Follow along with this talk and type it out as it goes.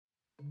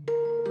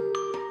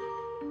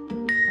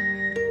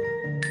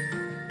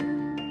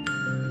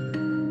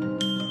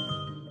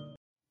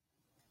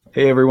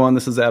Hey everyone,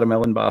 this is Adam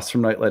Ellenboss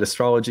from Nightlight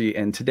Astrology,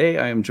 and today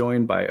I am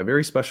joined by a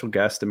very special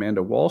guest,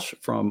 Amanda Walsh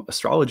from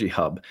Astrology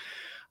Hub.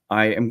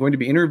 I am going to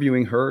be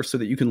interviewing her so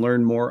that you can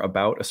learn more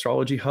about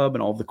Astrology Hub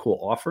and all the cool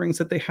offerings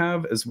that they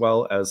have, as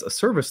well as a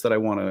service that I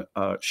want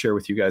to share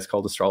with you guys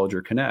called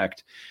Astrologer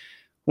Connect.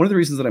 One of the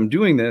reasons that I'm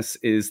doing this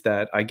is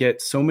that I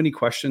get so many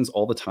questions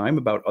all the time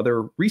about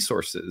other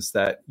resources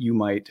that you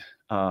might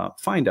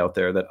find out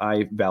there that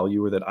I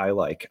value or that I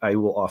like. I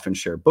will often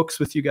share books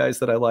with you guys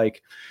that I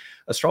like.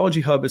 Astrology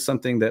Hub is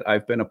something that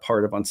I've been a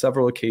part of on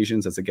several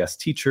occasions as a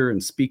guest teacher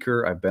and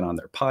speaker. I've been on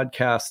their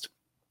podcast.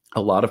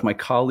 A lot of my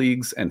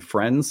colleagues and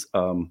friends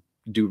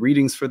do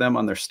readings for them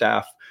on their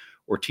staff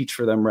or teach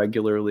for them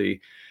regularly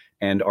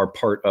and are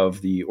part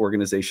of the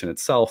organization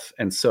itself.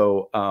 And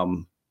so,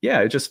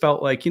 yeah, it just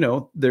felt like,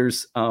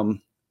 there's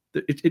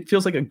it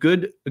feels like a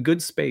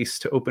good space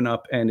to open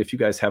up. And if you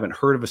guys haven't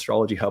heard of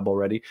Astrology Hub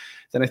already,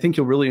 then I think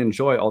you'll really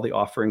enjoy all the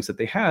offerings that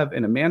they have.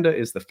 And Amanda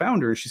is the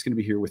founder, and she's going to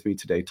be here with me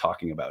today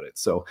talking about it.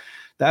 So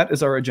that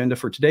is our agenda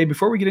for today.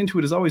 Before we get into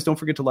it, as always, don't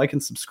forget to like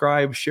and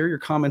subscribe, share your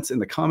comments in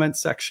the comments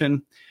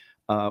section.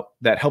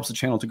 That helps the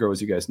channel to grow, as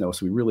you guys know.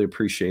 So we really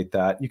appreciate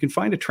that. You can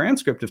find a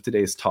transcript of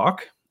today's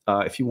talk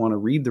if you want to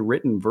read the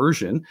written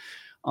version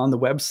on the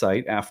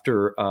website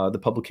after the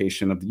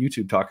publication of the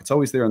YouTube talk. It's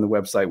always there on the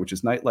website, which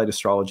is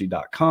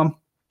nightlightastrology.com.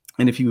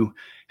 And if you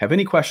have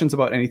any questions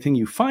about anything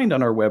you find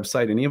on our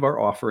website, any of our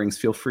offerings,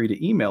 feel free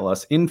to email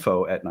us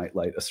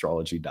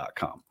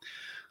info@nightlightastrology.com.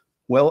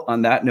 Well,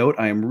 on that note,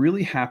 I am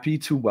really happy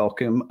to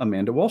welcome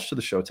Amanda Walsh to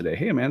the show today.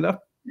 Hey, Amanda.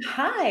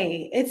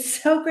 Hi,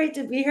 it's so great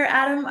to be here,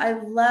 Adam. I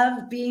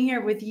love being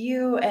here with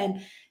you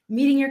and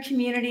meeting your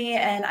community.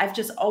 And I've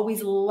just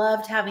always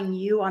loved having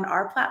you on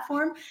our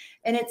platform.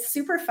 And it's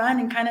super fun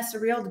and kind of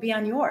surreal to be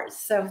on yours.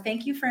 So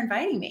thank you for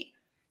inviting me.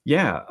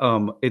 Yeah,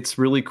 it's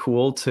really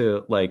cool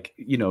to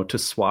to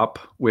swap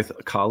with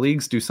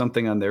colleagues, do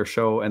something on their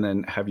show, and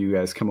then have you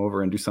guys come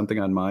over and do something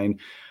on mine.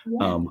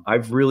 Yeah.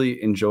 I've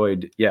really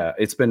enjoyed,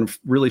 it's been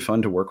really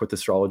fun to work with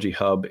Astrology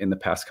Hub in the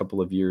past couple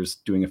of years,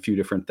 doing a few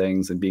different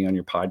things and being on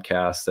your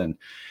podcast and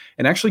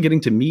actually getting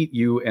to meet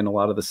you and a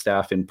lot of the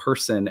staff in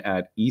person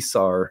at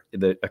ESAR,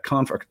 an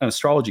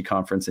astrology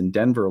conference in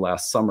Denver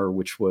last summer,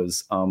 which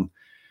was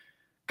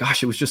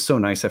gosh, it was just so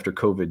nice after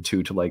COVID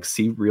too, to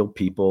see real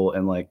people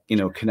and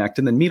connect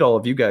and then meet all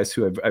of you guys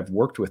who I've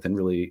worked with and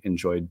really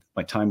enjoyed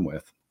my time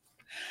with.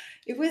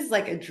 It was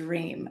like a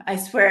dream. I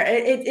swear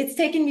it's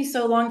taken me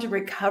so long to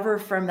recover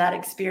from that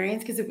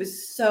experience because it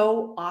was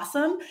so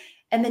awesome.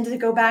 And then to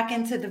go back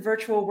into the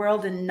virtual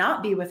world and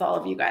not be with all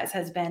of you guys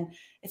it's been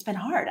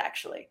hard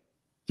actually.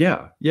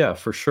 Yeah,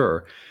 for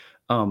sure.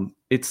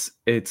 It's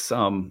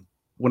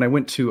when I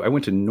went to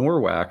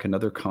NORWAC,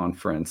 another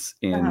conference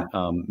in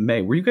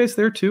May. Were you guys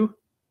there too?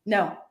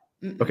 No.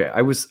 Okay,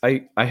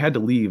 I had to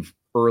leave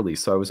early,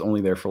 so I was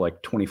only there for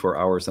like 24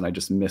 hours, and I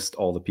just missed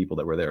all the people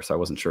that were there, so I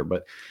wasn't sure.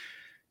 But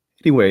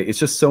anyway, it's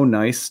just so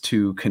nice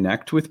to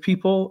connect with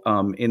people.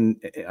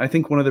 I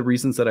think one of the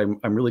reasons that I'm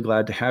really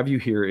glad to have you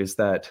here is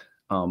that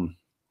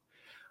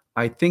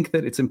I think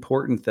that it's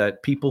important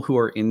that people who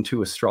are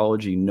into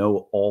astrology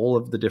know all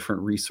of the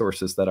different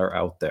resources that are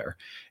out there.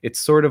 It's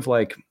sort of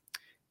like,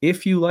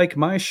 if you like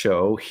my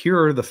show,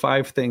 here are the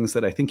 5 things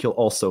that I think you'll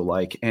also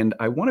like. And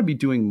I want to be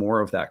doing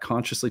more of that,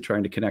 consciously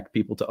trying to connect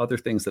people to other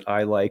things that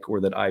I like or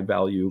that I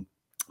value,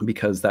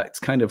 because that's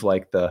kind of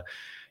like the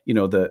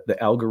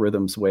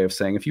algorithm's way of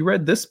saying, if you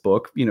read this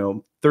book,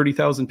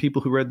 30,000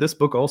 people who read this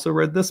book also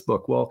read this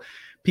book. Well,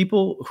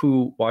 people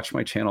who watch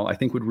my channel, I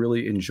think, would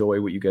really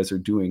enjoy what you guys are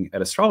doing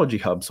at Astrology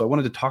Hub. So I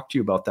wanted to talk to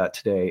you about that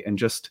today and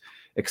just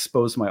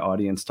expose my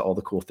audience to all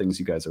the cool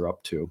things you guys are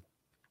up to.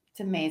 It's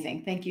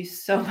amazing. Thank you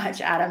so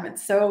much, Adam.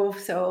 It's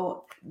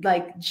so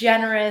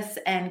generous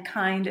and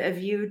kind of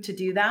you to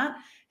do that.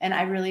 And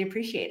I really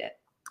appreciate it.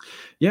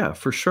 Yeah,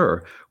 for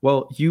sure.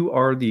 Well, you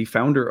are the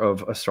founder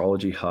of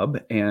Astrology Hub.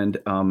 And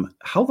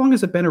how long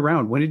has it been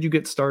around? When did you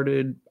get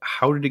started?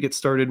 How did it get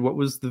started? What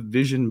was the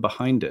vision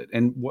behind it?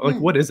 And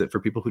what is it for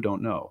people who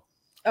don't know?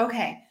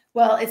 Okay.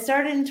 Well, it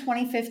started in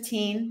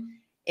 2015.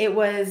 It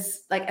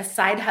was like a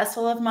side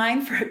hustle of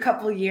mine for a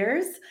couple of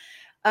years.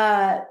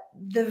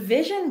 The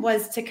vision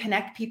was to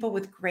connect people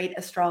with great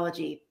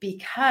astrology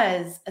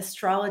because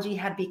astrology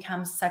had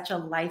become such a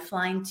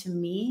lifeline to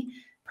me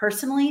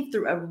personally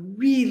through a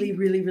really,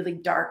 really, really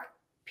dark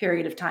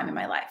period of time in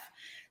my life,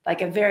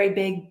 like a very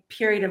big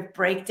period of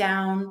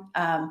breakdown.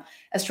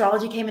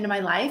 Astrology came into my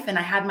life and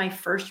I had my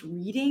first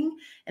reading,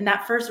 and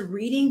that first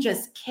reading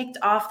just kicked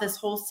off this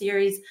whole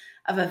series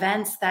of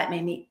events that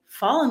made me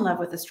fall in love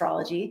with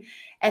astrology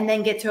and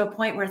then get to a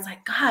point where it's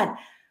like, God,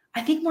 I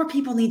think more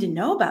people need to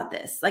know about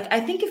this. Like, I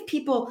think if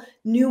people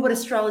knew what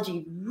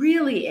astrology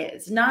really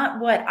is, not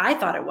what I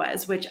thought it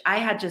was, which I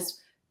had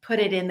just put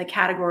it in the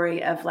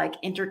category of like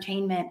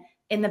entertainment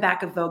in the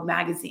back of Vogue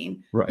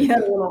magazine, right? The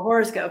little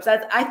horoscopes.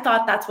 I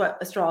thought that's what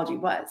astrology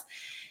was.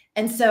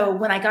 And so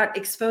when I got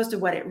exposed to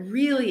what it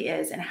really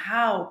is and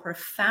how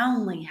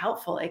profoundly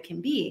helpful it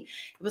can be,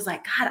 it was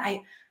like, God,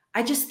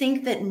 I just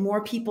think that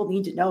more people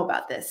need to know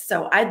about this.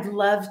 So I'd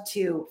love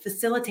to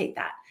facilitate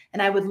that.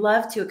 And I would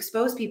love to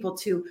expose people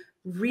to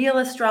real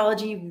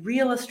astrology,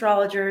 real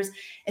astrologers,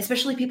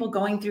 especially people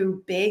going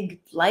through big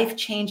life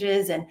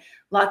changes and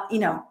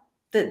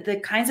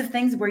the kinds of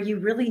things where you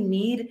really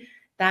need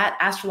that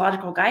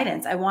astrological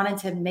guidance. I wanted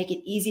to make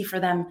it easy for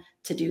them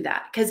to do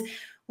that. Because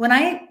when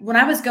I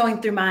was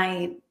going through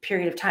my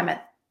period of time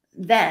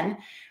then,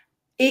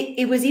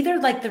 it was either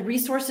like the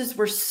resources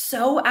were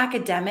so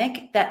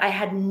academic that I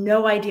had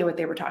no idea what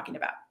they were talking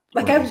about.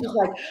 Like I was just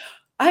like,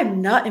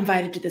 I'm not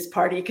invited to this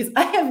party because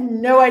I have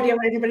no idea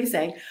what anybody's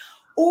saying.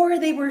 Or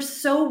they were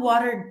so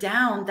watered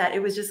down that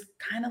it was just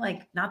kind of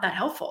like not that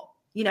helpful,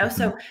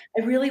 So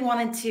I really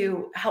wanted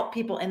to help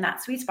people in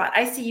that sweet spot.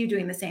 I see you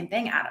doing the same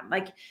thing, Adam.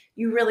 Like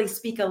you really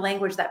speak a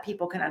language that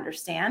people can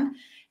understand.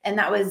 And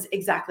that was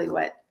exactly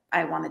what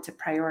I wanted to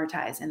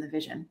prioritize in the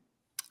vision.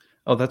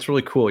 Oh, that's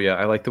really cool. Yeah,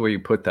 I like the way you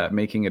put that,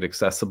 making it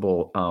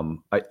accessible.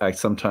 I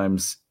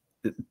sometimes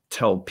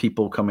tell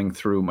people coming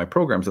through my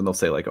programs, and they'll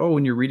say like, oh,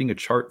 when you're reading a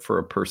chart for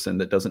a person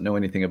that doesn't know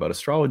anything about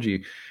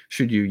astrology,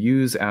 should you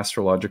use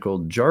astrological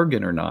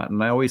jargon or not?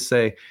 And I always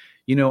say,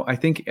 I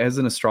think as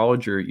an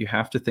astrologer, you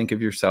have to think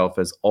of yourself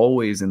as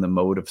always in the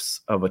mode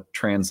of a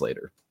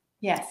translator.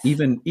 Yes.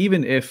 Even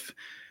if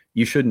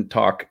you shouldn't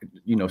talk,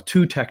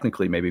 too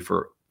technically, maybe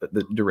for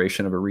the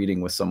duration of a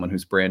reading with someone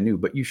who's brand new,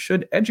 but you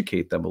should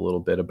educate them a little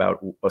bit about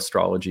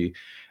astrology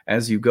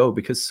as you go,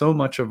 because so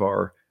much of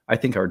I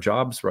think our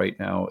jobs right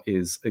now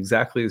is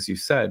exactly as you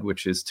said,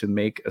 which is to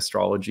make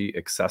astrology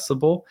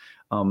accessible.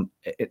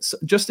 It's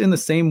just in the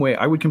same way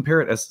I would compare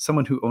it as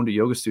someone who owned a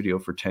yoga studio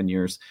for 10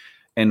 years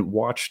and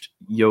watched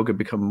yoga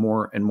become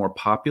more and more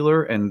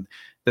popular, and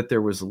that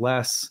there was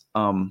less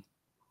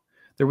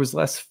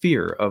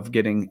fear of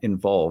getting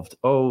involved.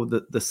 Oh,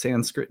 the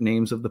Sanskrit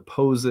names of the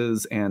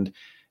poses, and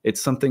it's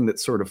something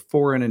that's sort of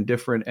foreign and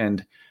different.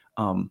 And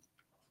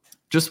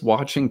just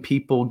watching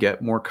people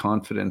get more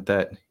confident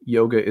that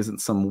yoga isn't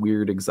some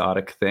weird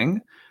exotic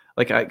thing.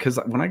 Because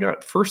when I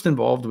got first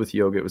involved with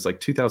yoga, it was like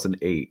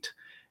 2008,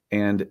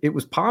 and it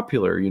was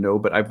popular,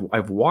 but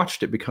I've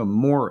watched it become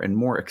more and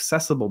more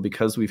accessible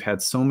because we've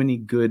had so many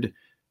good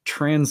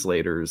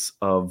translators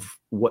of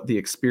what the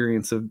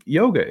experience of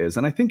yoga is.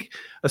 And I think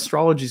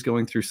astrology is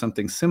going through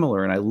something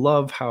similar. And I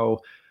love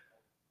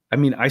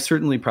I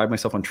certainly pride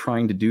myself on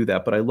trying to do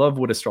that, but I love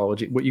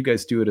what you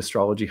guys do at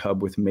Astrology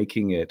Hub with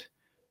making it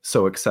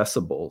so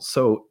accessible.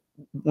 So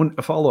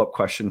a follow-up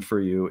question for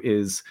you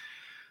is,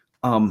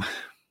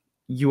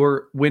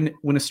 when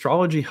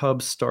Astrology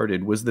Hub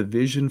started, was the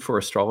vision for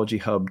Astrology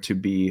Hub to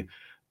be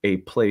a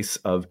place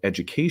of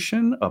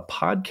education, a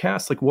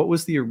podcast? Like, what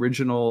was the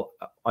original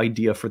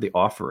idea for the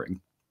offering?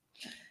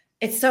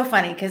 It's so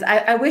funny because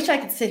I wish I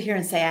could sit here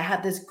and say I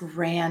had this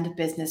grand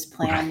business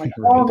plan with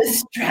all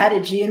this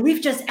strategy and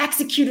we've just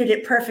executed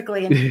it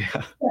perfectly, and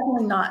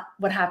definitely not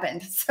what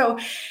happened. So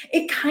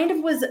it kind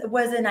of was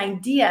an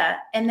idea,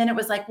 and then it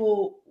was like,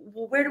 well,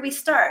 where do we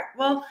start?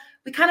 Well,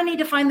 we kind of need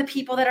to find the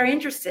people that are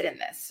interested in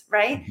this,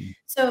 right? Mm-hmm.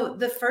 So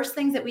the first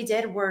things that we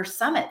did were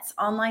summits,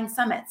 online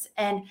summits,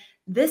 and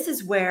this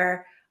is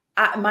where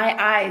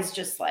my eyes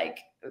just like,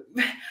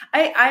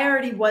 I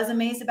already was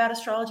amazed about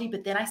astrology,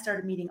 but then I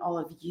started meeting all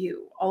of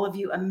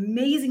you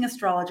amazing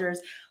astrologers,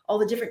 all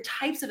the different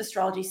types of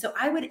astrology. So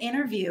I would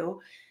interview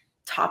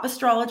top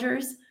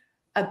astrologers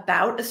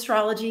about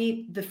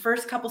astrology. The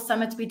first couple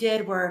summits we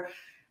did were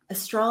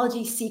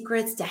astrology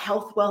secrets to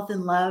health, wealth,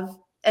 and love.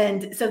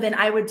 And so then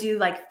I would do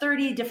like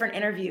 30 different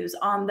interviews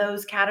on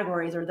those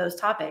categories or those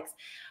topics.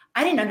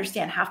 I didn't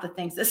understand half the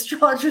things the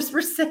astrologers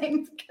were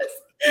saying because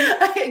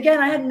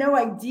I had no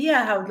idea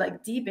how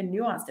like deep and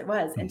nuanced it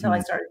was until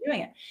I started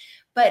doing it.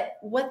 But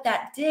what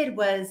that did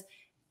was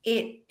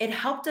it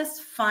helped us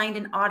find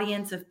an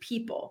audience of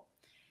people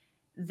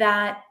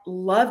that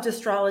loved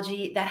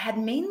astrology, that had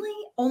mainly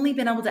only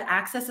been able to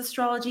access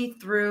astrology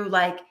through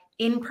like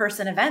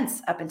in-person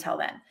events up until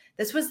then.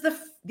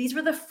 These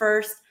were the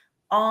first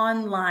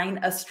online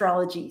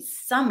astrology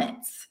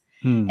summits.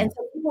 And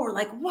so people were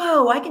like,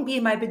 whoa, I can be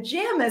in my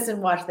pajamas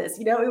and watch this.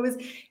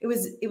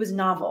 It was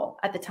novel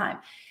at the time.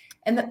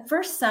 And the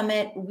first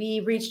summit, we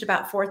reached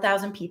about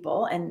 4,000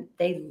 people and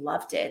they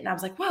loved it. And I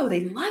was like, whoa,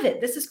 they love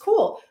it. This is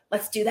cool.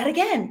 Let's do that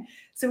again.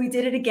 So we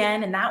did it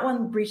again. And that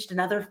one reached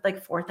another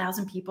like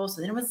 4,000 people.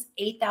 So then it was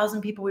 8,000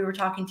 people we were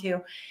talking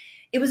to.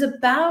 It was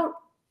about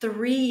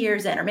 3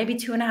 years in, or maybe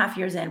 2.5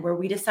 years in, where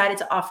we decided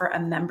to offer a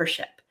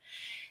membership.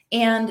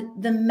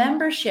 And the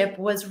membership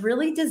was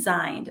really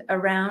designed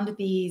around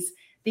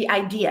the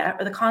idea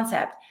or the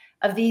concept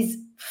of these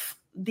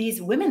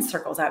women's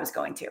circles I was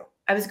going to.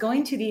 I was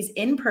going to these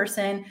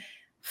in-person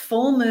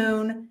full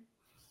moon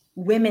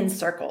women's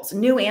circles,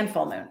 new and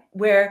full moon,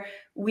 where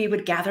we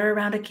would gather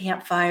around a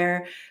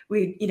campfire.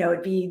 We'd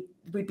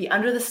be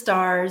under the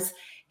stars,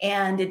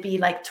 and it'd be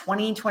like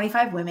 20,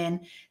 25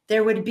 women.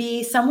 There would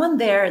be someone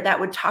there that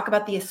would talk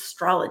about the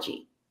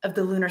astrology of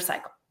the lunar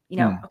cycle.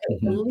 The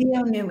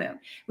Leo new moon.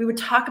 We would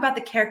talk about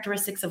the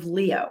characteristics of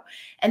Leo.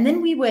 And then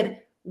we would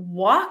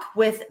walk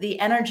with the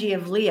energy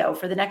of Leo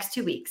for the next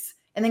 2 weeks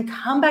and then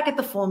come back at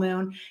the full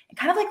moon and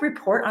kind of like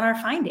report on our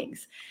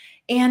findings.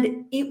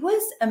 And it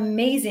was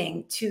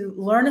amazing to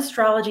learn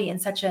astrology in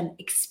such an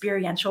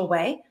experiential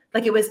way.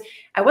 Like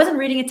I wasn't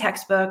reading a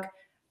textbook.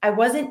 I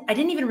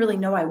didn't even really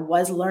know I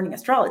was learning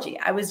astrology.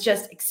 I was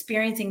just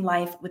experiencing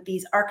life with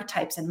these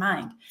archetypes in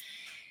mind.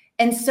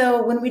 And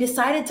so when we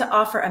decided to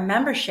offer a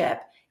membership,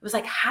 it was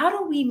like, how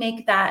do we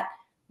make that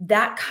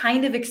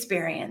kind of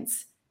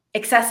experience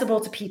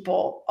accessible to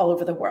people all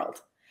over the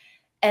world?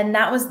 And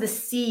that was the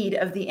seed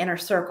of the inner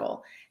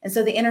circle. And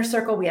so the inner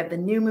circle, we have the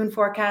new moon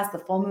forecast, the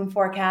full moon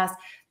forecast,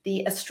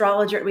 the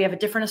astrologer. We have a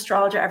different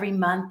astrologer every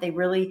month. They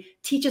really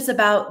teach us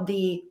about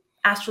the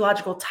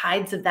astrological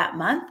tides of that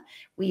month.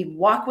 We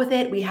walk with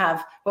it. We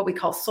have what we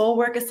call soul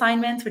work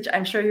assignments, which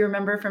I'm sure you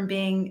remember from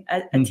being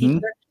a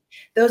teacher.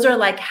 Those are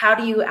like, how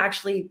do you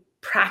actually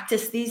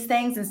practice these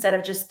things instead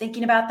of just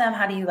thinking about them?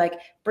 How do you like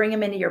bring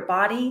them into your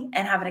body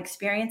and have an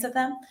experience of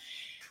them?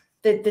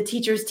 The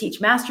teachers teach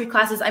mastery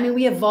classes. I mean,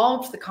 we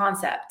evolved the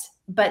concept,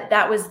 but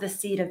that was the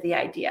seed of the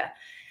idea.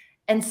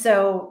 And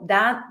so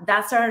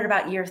that started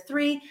about year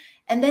 3.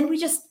 And then we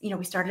just,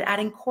 we started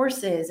adding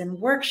courses and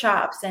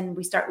workshops, and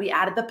we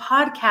added the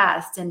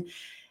podcast, and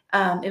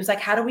it was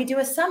like, how do we do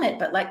a summit,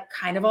 but like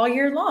kind of all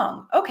year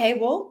long? Okay,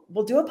 well,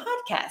 we'll do a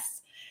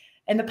podcast.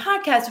 And the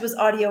podcast was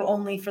audio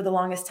only for the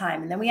longest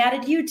time. And then we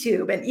added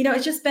YouTube, and,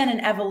 it's just been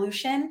an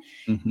evolution,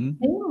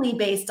 mainly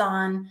based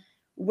on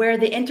where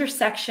the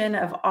intersection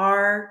of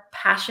our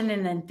passion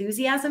and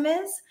enthusiasm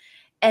is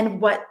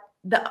and what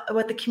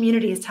the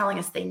community is telling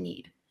us they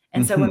need.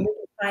 And so when we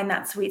find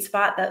that sweet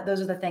spot, those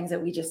are the things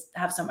that we just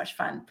have so much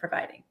fun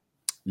providing.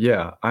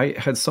 Yeah, I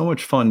had so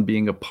much fun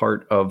being a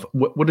part of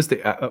what is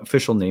the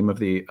official name of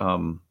the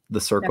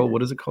circle?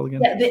 What is it called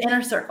again? Yeah, the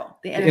inner circle.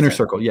 The inner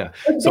circle. Yeah.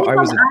 It's so I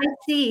was the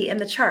IC in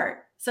the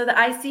chart. So the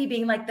IC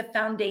being like the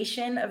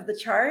foundation of the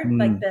chart,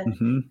 like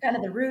the kind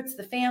of the roots,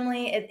 the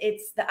family.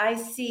 It's the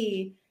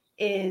IC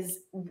is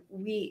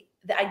the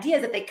idea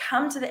is that they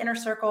come to the inner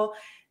circle,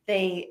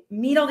 they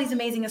meet all these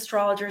amazing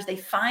astrologers, they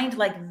find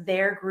like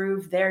their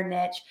groove, their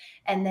niche,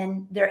 and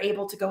then they're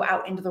able to go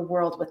out into the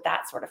world with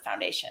that sort of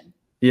foundation.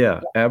 Yeah,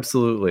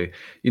 absolutely.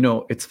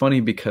 It's funny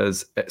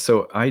because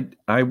so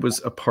I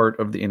was a part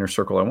of the inner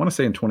circle. I want to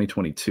say in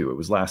 2022. It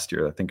was last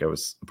year. I think I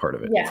was a part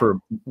of it for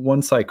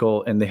one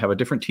cycle, and they have a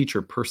different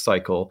teacher per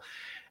cycle,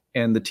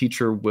 and the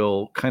teacher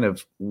will kind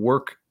of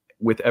work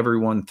with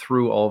everyone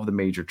through all of the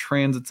major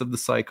transits of the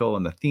cycle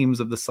and the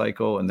themes of the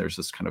cycle. And there's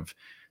this kind of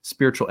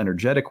spiritual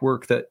energetic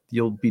work that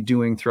you'll be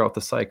doing throughout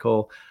the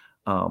cycle.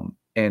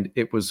 And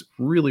it was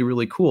really,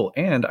 really cool.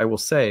 And I will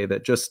say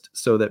that just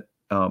so that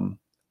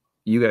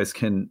you guys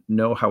can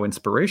know how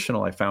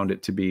inspirational I found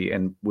it to be,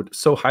 and would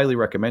so highly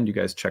recommend you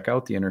guys check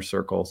out the inner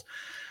circles.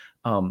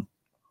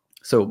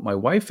 So my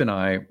wife and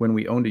I, when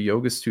we owned a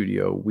yoga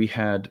studio, we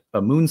had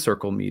a moon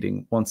circle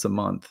meeting once a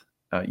month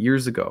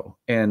years ago.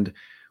 And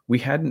we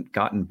hadn't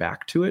gotten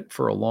back to it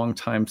for a long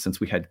time since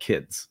we had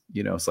kids.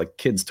 It's like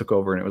kids took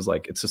over, and it was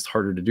like, it's just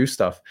harder to do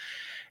stuff.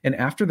 And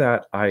after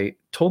that, I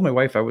told my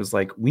wife, I was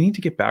like, we need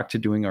to get back to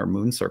doing our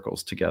moon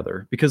circles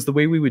together, because the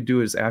way we would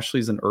do it is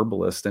Ashley's an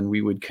herbalist, and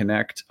we would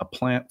connect a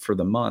plant for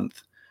the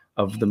month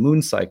of the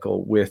moon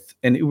cycle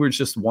and it was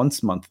just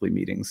once monthly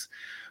meetings.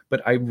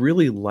 But I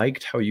really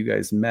liked how you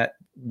guys met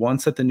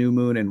once at the new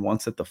moon and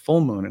once at the full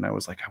moon. And I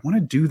was like, I want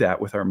to do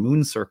that with our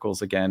moon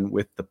circles again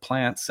with the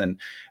plants. And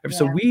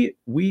so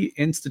we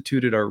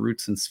instituted our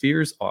Roots and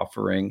Spheres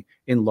offering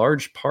in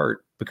large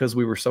part because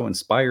we were so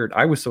inspired.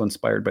 I was so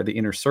inspired by the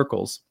inner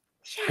circles.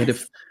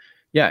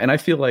 Yes. And I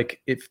feel like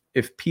if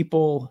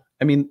people,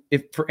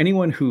 if for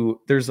anyone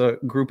there's a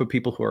group of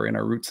people who are in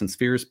our Roots and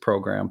Spheres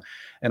program,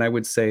 and I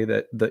would say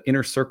that the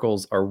inner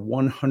circles are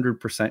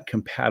 100%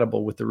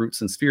 compatible with the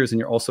Roots and Spheres, and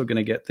you're also going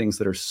to get things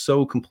that are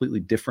so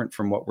completely different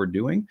from what we're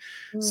doing.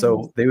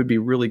 So they would be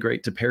really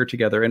great to pair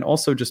together. And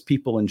also just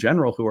people in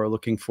general who are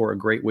looking for a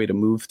great way to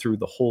move through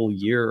the whole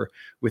year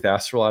with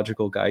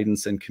astrological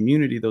guidance and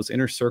community, those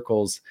inner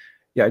circles.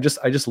 Yeah,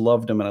 I just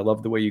loved them, and I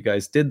loved the way you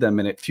guys did them,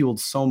 and it fueled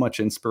so much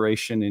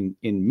inspiration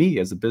in me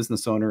as a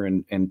business owner,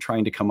 and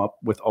trying to come up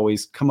with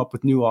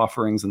new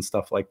offerings and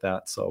stuff like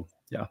that. So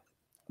yeah,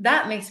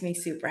 that makes me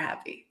super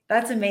happy.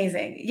 That's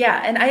amazing.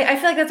 Yeah, and I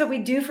feel like that's what we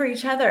do for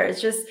each other. It's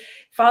just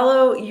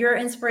follow your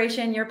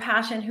inspiration, your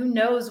passion. Who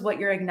knows what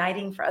you're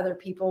igniting for other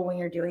people when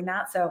you're doing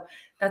that? So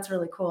that's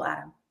really cool,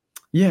 Adam.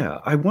 Yeah,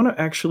 I want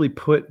to actually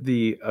put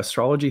the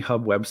Astrology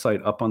Hub website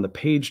up on the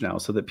page now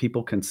so that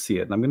people can see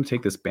it. And I'm going to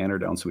take this banner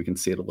down so we can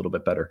see it a little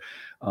bit better.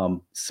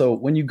 So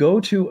when you go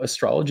to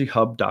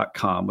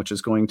astrologyhub.com, which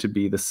is going to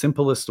be the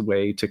simplest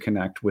way to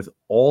connect with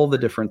all the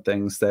different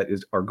things that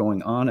are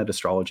going on at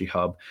Astrology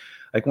Hub,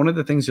 like one of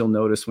the things you'll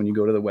notice when you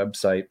go to the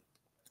website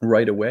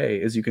right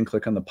away is you can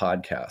click on the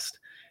podcast.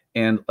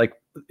 And like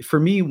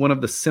for me, one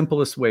of the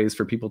simplest ways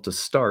for people to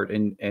start,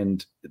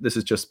 and this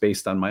is just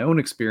based on my own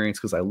experience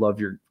because I love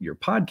your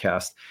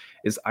podcast,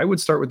 is I would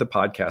start with the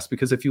podcast,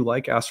 because if you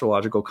like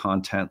astrological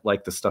content,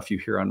 like the stuff you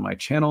hear on my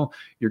channel,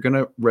 you're going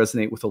to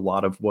resonate with a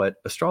lot of what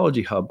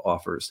Astrology Hub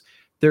offers.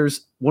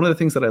 There's one of the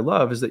things that I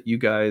love is that you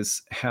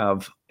guys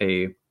have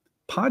a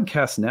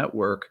podcast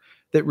network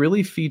that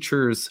really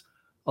features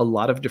a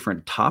lot of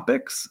different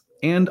topics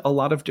and a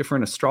lot of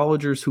different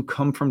astrologers who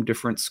come from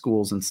different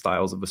schools and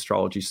styles of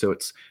astrology. So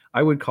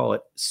I would call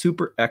it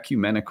super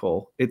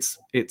ecumenical. It's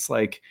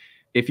like,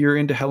 if you're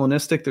into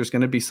Hellenistic, there's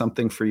going to be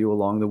something for you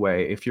along the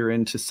way. If you're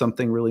into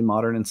something really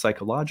modern and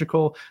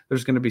psychological,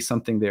 there's going to be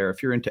something there.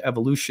 If you're into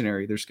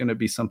evolutionary, there's going to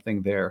be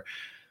something there.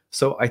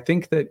 So I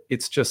think that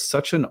it's just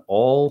such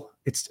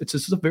it's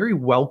just a very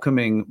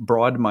welcoming,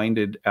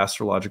 broad-minded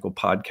astrological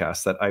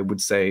podcast that I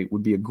would say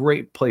would be a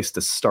great place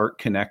to start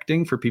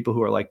connecting for people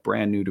who are like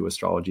brand new to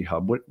Astrology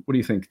Hub. What do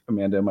you think,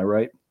 Amanda? Am I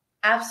right?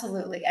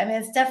 Absolutely. I mean,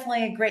 it's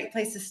definitely a great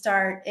place to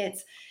start.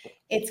 It's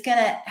going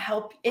to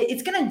help.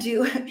 It's going to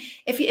do,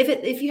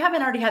 if you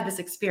haven't already had this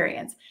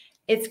experience,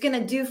 it's going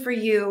to do for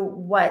you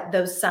what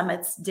those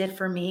summits did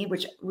for me,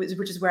 which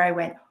is where I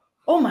went,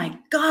 oh my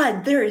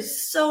God, there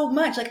is so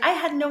much. Like, I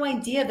had no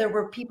idea there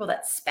were people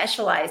that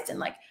specialized in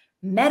like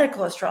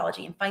medical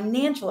astrology and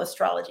financial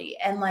astrology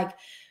and like,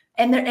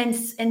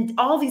 and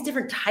all these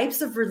different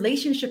types of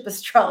relationship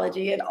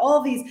astrology and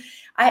all these.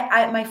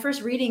 My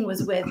first reading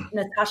was with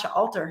Natasha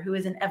Alter, who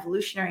is an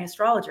evolutionary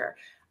astrologer.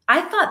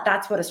 I thought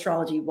that's what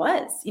astrology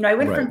was. I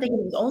went from thinking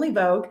it was only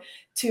Vogue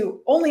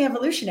to only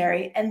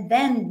evolutionary. And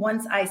then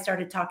once I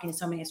started talking to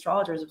so many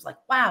astrologers, it was like,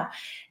 wow.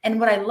 And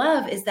what I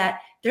love is that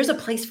there's a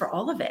place for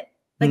all of it.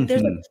 Like,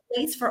 there's a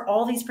place for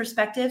all these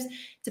perspectives,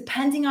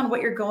 depending on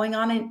what you're going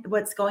on and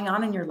what's going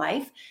on in your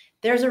life.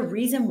 There's a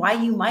reason why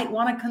you might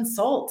want to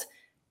consult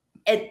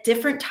a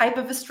different type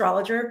of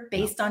astrologer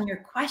based on your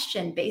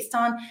question, based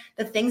on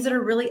the things that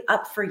are really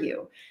up for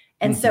you.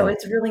 And so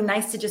it's really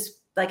nice to just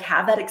like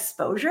have that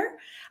exposure.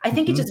 I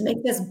think it just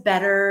makes us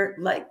better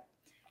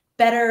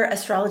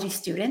astrology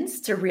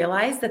students to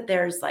realize that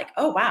there's like,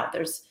 oh, wow,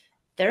 there's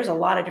a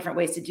lot of different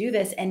ways to do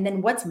this. And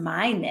then what's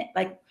mine?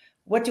 Like,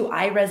 what do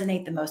I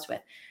resonate the most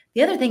with?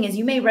 The other thing is,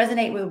 you may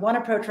resonate with one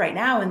approach right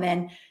now, and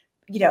then,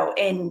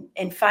 in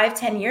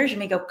 5-10 years, you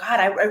may go, God,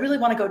 I really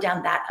want to go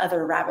down that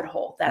other rabbit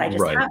hole that I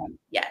just haven't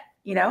yet,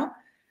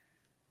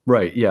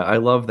 Right. Yeah. I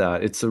love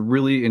that. It's a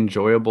really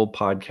enjoyable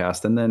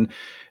podcast. And then,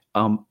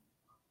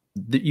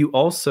 that you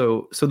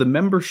also, so the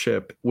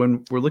membership,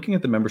 when we're looking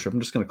at the membership, I'm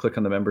just going to click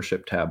on the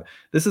membership tab.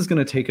 This is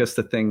going to take us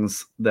to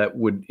things that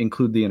would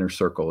include the inner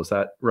circle. Is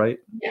that right?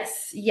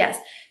 Yes.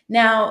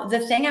 Now,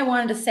 the thing I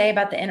wanted to say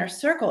about the inner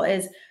circle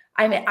is,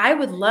 I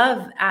would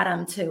love,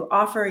 Adam, to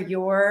offer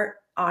your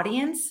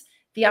audience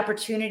the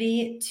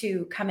opportunity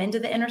to come into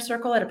the inner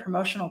circle at a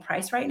promotional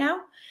price right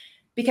now.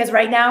 Because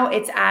right now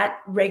it's at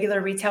regular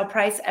retail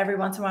price. Every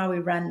once in a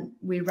while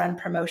we run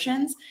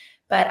promotions.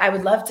 But I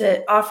would love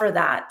to offer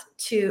that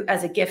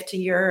as a gift to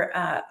your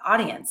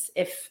audience,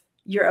 if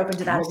you're open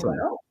to that as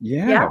well.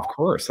 Yeah, of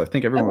course. I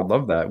think everyone would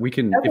love that. We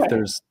can, if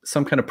there's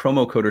some kind of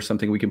promo code or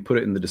something, we can put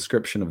it in the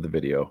description of the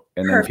video,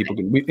 and then people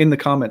can, in the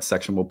comments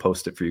section, we'll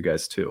post it for you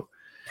guys too.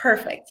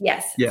 Perfect.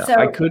 Yes. Yeah. So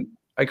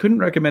I couldn't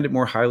recommend it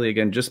more highly.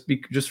 Again, just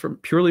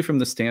purely from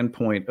the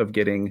standpoint of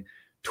getting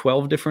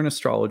 12 different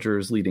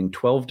astrologers leading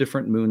 12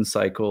 different moon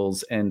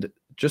cycles and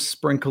just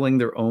sprinkling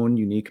their own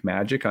unique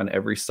magic on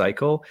every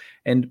cycle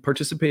and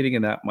participating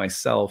in that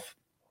myself.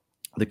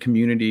 The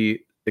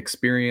community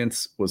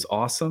experience was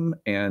awesome.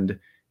 And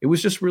it was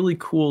just really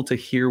cool to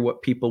hear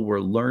what people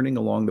were learning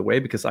along the way,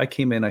 because I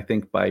came in, I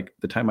think by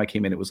the time I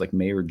came in, it was like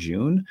May or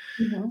June.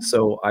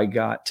 So I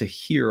got to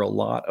hear a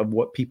lot of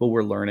what people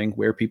were learning,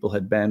 where people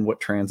had been, what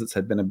transits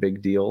had been a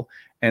big deal.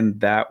 And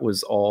that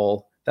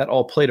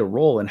all played a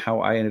role in how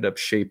I ended up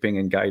shaping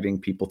and guiding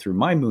people through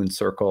my moon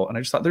circle. And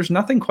I just thought, there's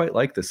nothing quite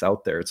like this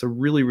out there. It's a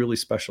really, really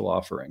special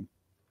offering.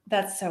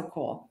 That's so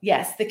cool.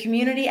 Yes. The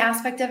community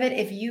aspect of it.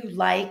 If you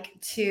like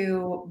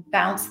to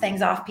bounce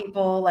things off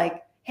people,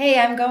 like, hey,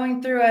 I'm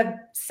going through a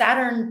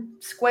Saturn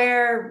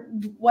square,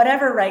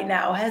 whatever right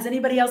now. Has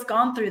anybody else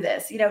gone through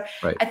this?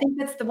 Right. I think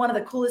that's one of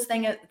the coolest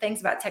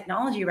things about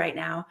technology right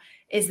now,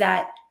 is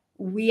that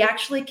we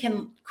actually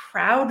can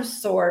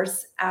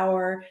crowdsource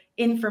our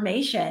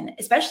information,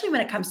 especially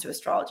when it comes to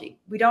astrology.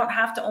 We don't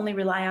have to only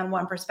rely on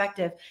one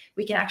perspective.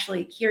 We can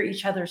actually hear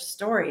each other's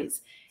stories.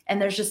 And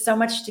there's just so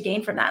much to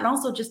gain from that. And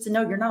also just to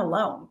know you're not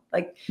alone.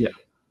 Like,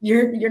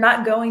 you're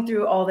not going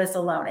through all this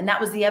alone. And that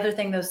was the other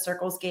thing those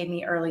circles gave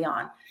me early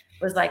on,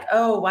 was like,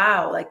 oh,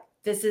 wow, like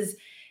this is,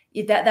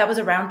 that was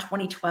around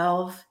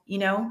 2012,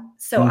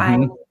 So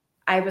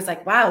I was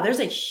like, wow, there's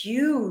a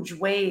huge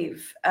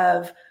wave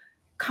of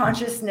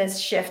consciousness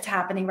shift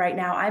happening right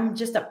now. I'm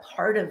just a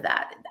part of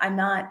that. I'm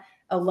not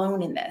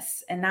alone in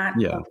this. And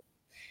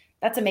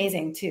that's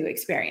amazing to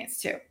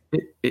experience too.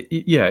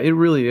 It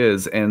really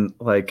is. And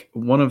like,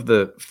 one of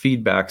the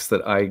feedbacks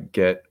that I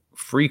get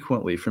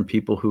frequently from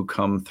people who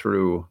come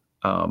through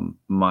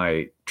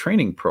my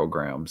training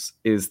programs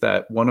is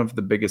that one of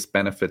the biggest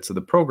benefits of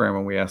the program,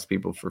 when we ask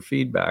people for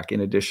feedback, in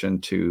addition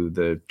to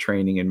the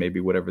training and maybe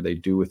whatever they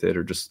do with it,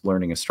 or just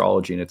learning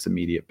astrology and its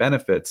immediate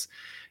benefits,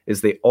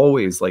 is they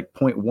always, like,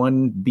 point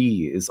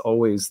 1B is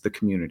always the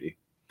community.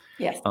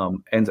 Yes.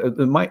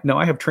 Now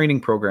I have training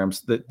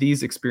programs that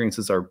these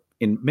experiences are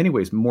in many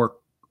ways more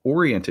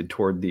oriented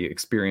toward the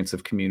experience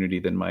of community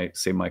than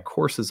my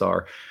courses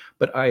are.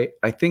 But I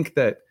think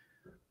that,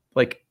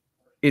 like,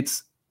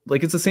 it's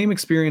like it's the same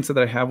experience that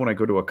I have when I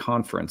go to a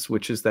conference,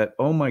 which is that,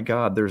 oh my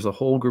God, there's a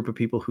whole group of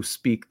people who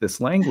speak this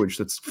language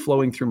that's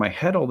flowing through my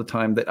head all the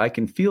time that I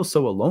can feel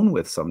so alone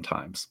with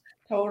sometimes.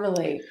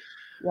 Totally.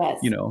 Yes.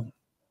 You know,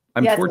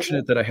 I'm Yes.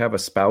 fortunate that I have a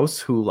spouse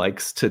who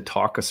likes to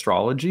talk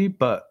astrology,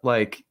 but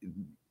like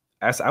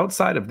as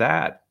outside of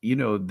that,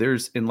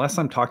 there's unless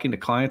I'm talking to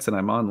clients and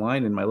I'm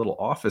online in my little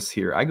office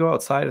here, I go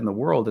outside in the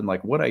world and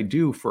like what I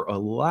do for a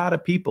lot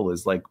of people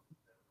is like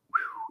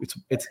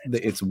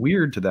it's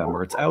weird to them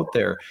or it's out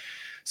there.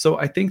 So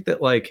I think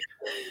that like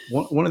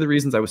one of the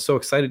reasons I was so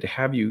excited to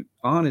have you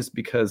on is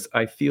because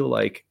I feel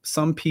like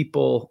some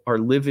people are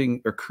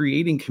living or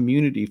creating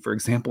community, for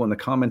example, in the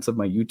comments of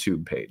my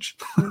YouTube page.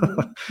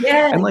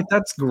 Yes. And like,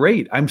 that's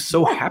great. I'm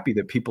so Yeah. happy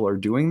that people are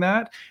doing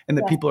that and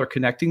that Yeah. people are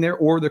connecting there,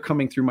 or they're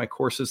coming through my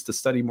courses to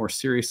study more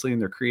seriously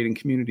and they're creating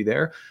community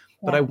there.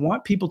 But Yeah. I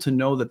want people to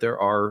know that there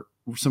are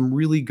some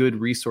really good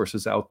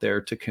resources out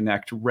there to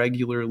connect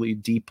regularly,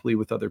 deeply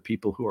with other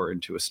people who are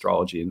into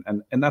astrology.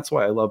 And that's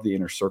why I love the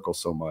inner circle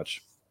so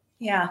much.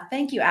 Yeah.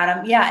 Thank you,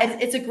 Adam. Yeah.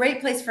 It's a great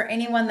place for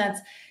anyone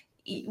that's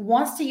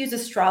wants to use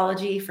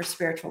astrology for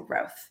spiritual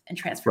growth and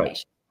Right.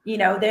 transformation.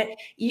 That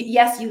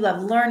yes, you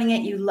love learning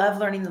it. You love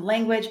learning the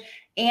language.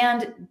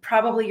 And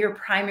probably your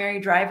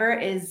primary driver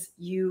is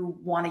you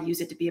want to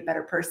use it to be a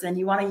better person.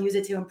 You want to use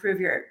it to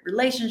improve your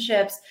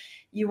relationships.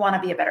 You want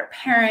to be a better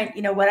parent,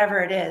 whatever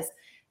it is.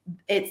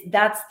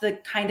 That's the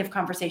kind of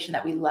conversation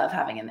that we love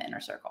having in the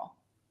inner circle.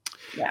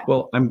 Yeah.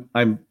 Well,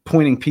 I'm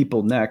pointing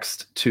people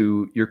next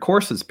to your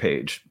courses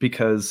page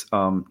because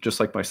just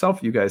like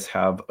myself, you guys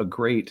have a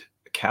great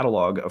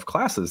catalog of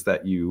classes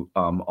that you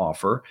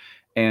offer.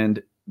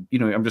 And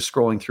I'm just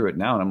scrolling through it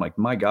now and I'm like,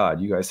 my God,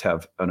 you guys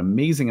have an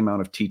amazing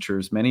amount of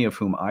teachers, many of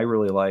whom I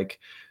really like.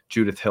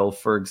 Judith Hill,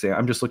 for example.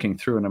 I'm just looking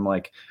through and I'm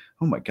like,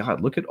 oh my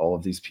God, look at all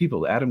of these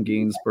people. Adam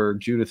Gainsbourg,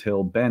 Judith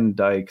Hill, Ben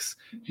Dykes,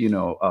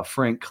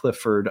 Frank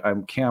Clifford,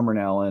 I'm Cameron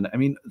Allen. I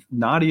mean,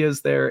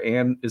 Nadia's there,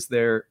 Anne is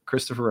there,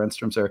 Christopher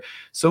Renstrom's there.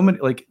 So many,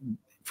 like,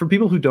 for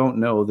people who don't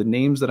know, the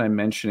names that I'm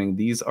mentioning,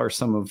 these are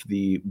some of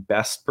the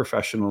best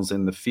professionals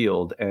in the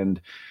field.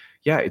 And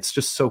yeah, it's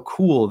just so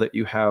cool that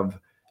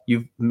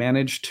you've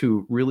managed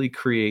to really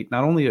create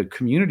not only a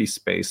community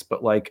space,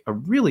 but like a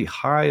really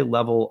high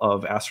level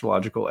of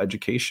astrological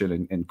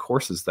education and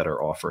courses that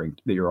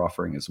you're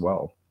offering as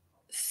well.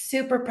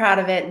 Super proud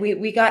of it.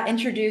 We got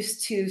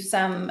introduced to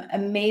some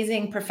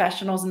amazing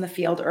professionals in the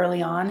field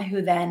early on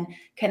who then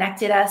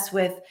connected us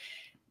with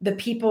the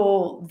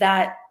people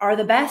that are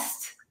the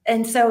best.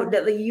 And so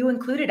that you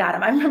included,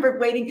 Adam. I remember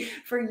waiting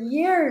for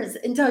years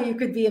until you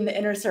could be in the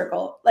inner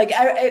circle. Like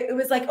it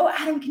was like, oh,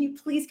 Adam, can you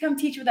please come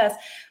teach with us?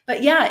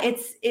 But yeah,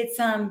 it's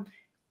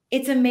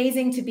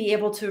amazing to be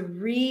able to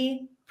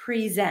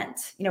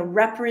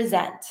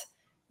represent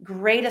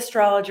great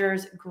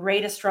astrologers,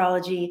 great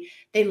astrology.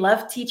 They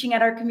love teaching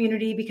at our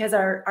community because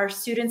our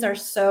students are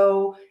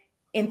so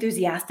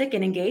enthusiastic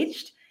and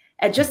engaged,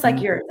 just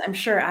like yours, I'm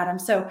sure, Adam.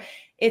 So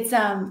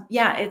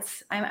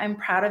I'm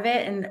proud of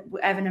it, and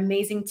I have an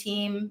amazing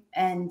team,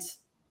 and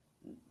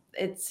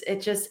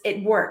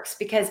it works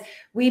because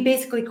we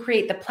basically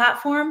create the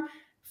platform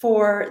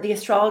for the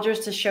astrologers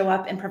to show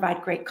up and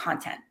provide great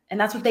content. And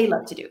that's what they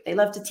love to do. They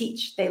love to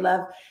teach. They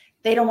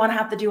don't want to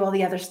have to do all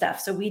the other stuff.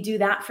 So we do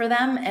that for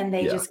them, and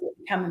they just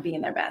come and be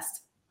in their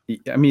best.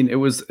 I mean, it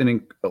was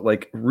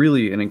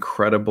really an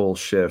incredible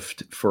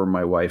shift for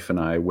my wife and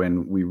I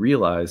when we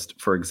realized,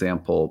 for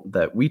example,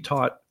 that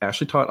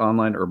Ashley taught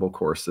online herbal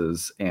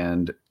courses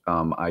and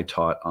I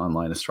taught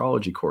online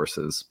astrology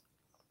courses.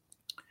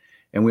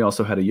 And we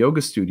also had a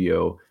yoga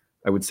studio.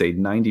 I would say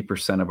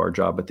 90% of our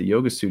job at the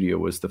yoga studio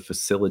was the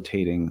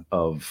facilitating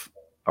of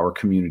our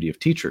community of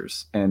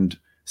teachers and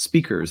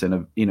speakers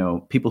and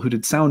people who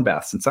did sound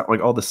baths and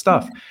like all this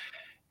stuff.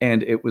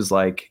 And it was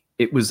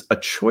a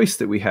choice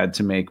that we had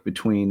to make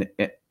between,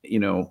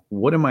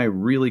 what am I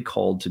really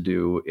called to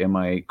do? Am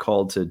I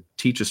called to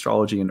teach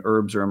astrology and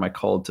herbs, or am I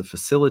called to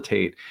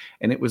facilitate?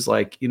 And it was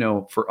like,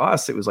 for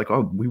us, it was like,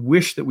 oh, we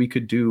wish that we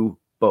could do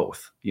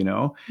both,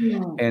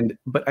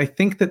 but I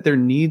think that there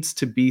needs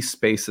to be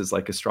spaces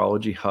like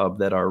Astrology Hub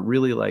that are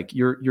really like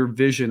your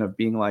vision of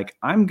being like,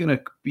 I'm going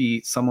to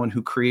be someone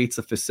who creates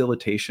a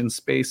facilitation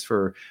space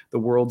for the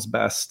world's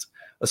best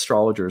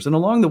astrologers. And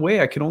along the way,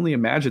 I can only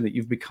imagine that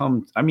you've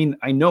become, I mean,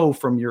 I know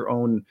from your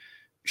own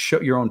show,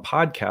 your own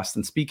podcast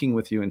and speaking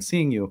with you and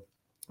seeing you,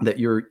 that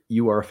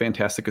you are a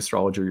fantastic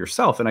astrologer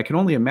yourself. And I can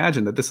only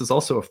imagine that this has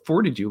also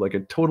afforded you like a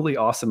totally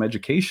awesome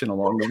education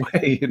along the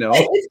way,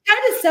 It's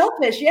kind of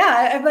selfish.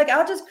 Yeah. I'm like,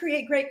 I'll just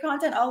create great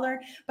content. I'll learn,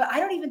 but I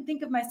don't even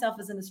think of myself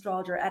as an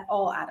astrologer at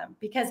all, Adam,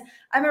 because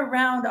I'm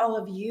around all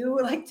of you.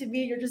 Like, to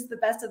me, you're just the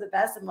best of the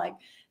best. And like,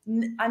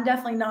 I'm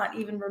definitely not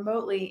even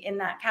remotely in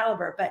that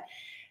caliber, but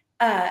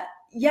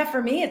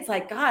for me, it's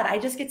like, God, I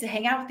just get to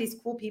hang out with these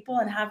cool people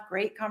and have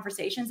great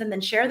conversations and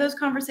then share those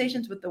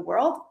conversations with the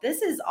world.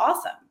 This is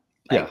awesome.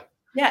 Like,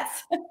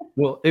 yes.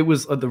 Well, it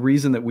was the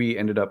reason that we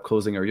ended up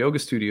closing our yoga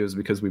studios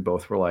because we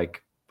both were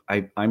like,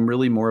 I'm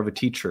really more of a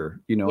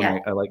teacher, and Yeah.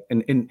 I like,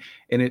 and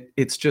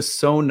it's just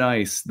so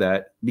nice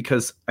that,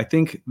 because I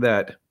think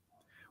that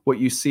what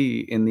you see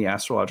in the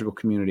astrological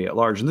community at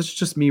large, and this is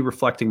just me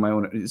reflecting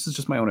this is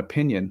just my own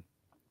opinion,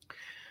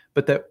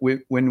 but that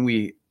when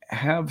we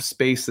have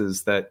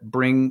spaces that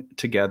bring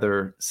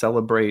together,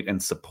 celebrate,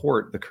 and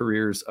support the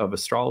careers of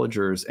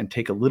astrologers and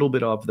take a little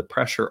bit of the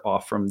pressure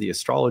off from the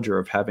astrologer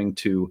of having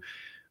to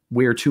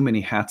wear too many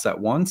hats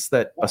at once,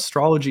 that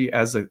astrology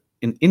as an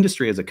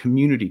industry, as a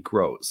community,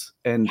 grows.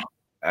 And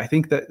I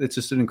think that it's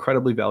just an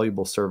incredibly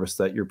valuable service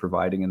that you're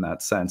providing in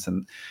that sense.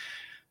 And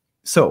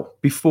so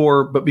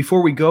before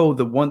we go,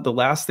 the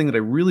last thing that I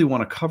really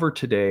want to cover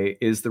today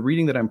is the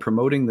reading that I'm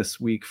promoting this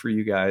week for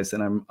you guys,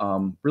 and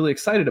I'm really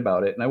excited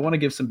about it. And I want to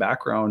give some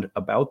background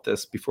about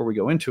this before we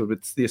go into it.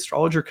 It's the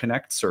Astrologer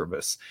Connect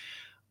service.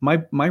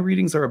 My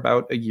readings are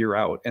about a year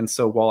out, and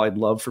so while I'd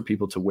love for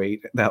people to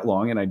wait that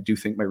long, and I do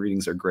think my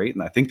readings are great,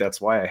 and I think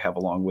that's why I have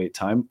a long wait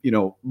time,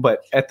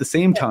 but at the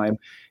same time,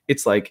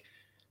 it's like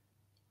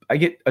I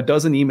get a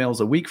dozen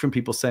emails a week from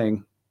people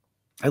saying,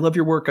 I love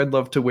your work. I'd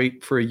love to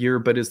wait for a year,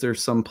 but is there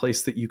some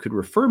place that you could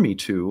refer me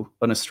to,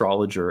 an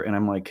astrologer? And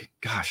I'm like,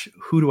 gosh,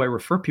 who do I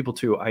refer people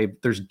to?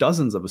 There's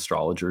dozens of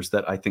astrologers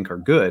that I think are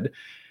good.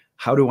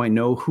 How do I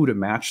know who to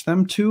match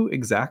them to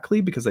exactly?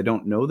 Because I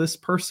don't know this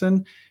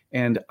person.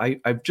 And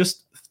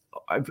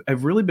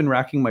I've really been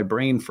racking my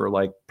brain for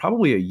like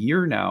probably a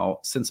year now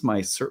since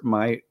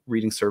my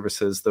reading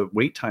services. The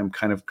wait time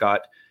kind of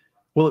got,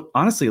 well,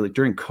 honestly, like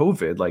during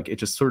COVID, like it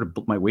just sort of,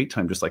 my wait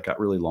time just like got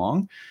really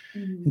long.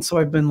 Mm-hmm. And so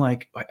I've been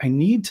like, I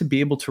need to be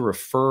able to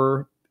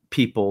refer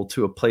people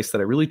to a place that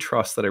I really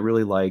trust, that I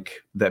really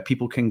like, that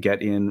people can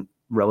get in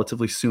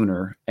relatively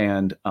sooner,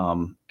 and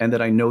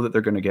that I know that they're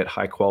going to get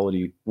high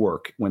quality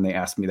work when they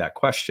ask me that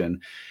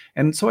question.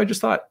 And so I just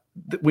thought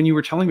that when you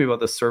were telling me about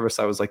this service,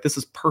 I was like, this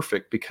is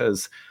perfect,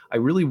 because I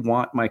really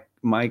want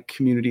my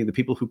community, the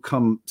people who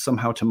come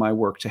somehow to my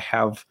work, to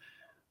have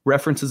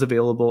references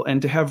available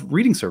and to have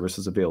reading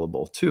services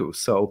available too.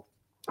 So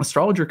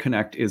Astrologer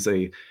Connect is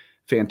a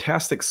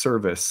fantastic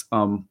service.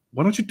 Why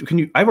don't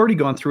you, I've already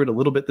gone through it a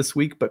little bit this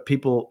week, but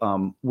people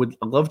would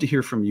love to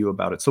hear from you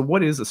about it. So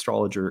what is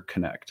Astrologer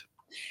Connect?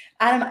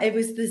 Adam,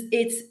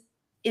 it's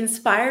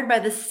inspired by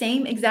the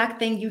same exact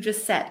thing you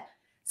just said.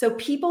 So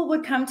people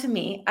would come to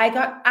me. I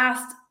got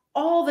asked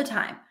all the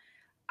time,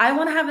 I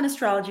want to have an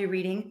astrology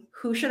reading.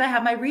 Who should I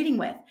have my reading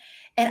with?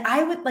 And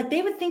I would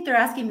they would think they're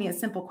asking me a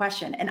simple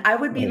question. And I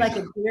would be like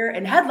a deer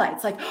in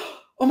headlights, like,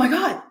 oh my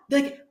God,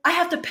 like I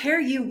have to pair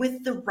you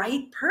with the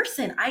right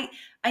person. I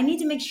need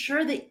to make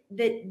sure that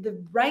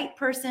the right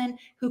person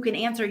who can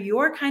answer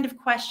your kind of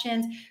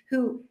questions,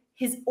 who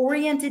is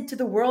oriented to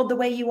the world the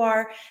way you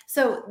are.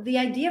 So the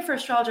idea for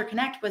Astrologer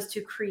Connect was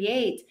to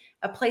create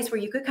a place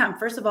where you could come,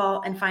 first of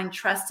all, and find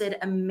trusted,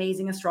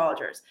 amazing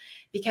astrologers,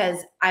 because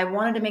I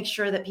wanted to make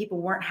sure that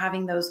people weren't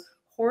having those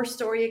horror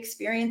story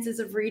experiences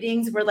of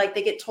readings where like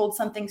they get told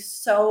something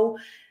so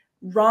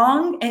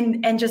wrong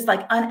and just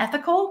like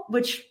unethical,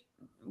 which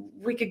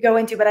we could go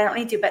into, but I don't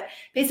need to. But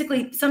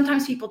basically,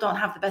 sometimes people don't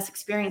have the best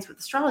experience with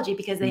astrology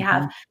because they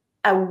have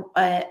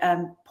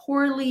a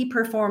poorly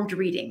performed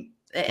reading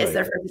as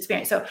their first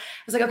experience. So I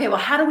was like, okay, well,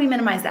 how do we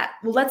minimize that?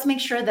 Well, let's make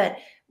sure that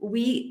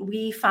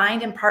we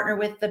find and partner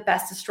with the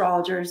best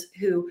astrologers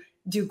who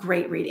do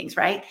great readings,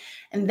 right?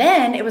 And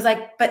then it was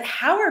like, but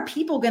how are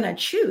people going to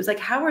choose? Like,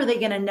 how are they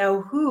going to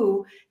know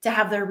who to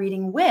have their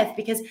reading with?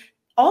 Because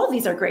all of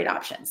these are great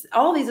options.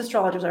 All of these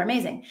astrologers are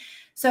amazing.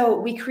 So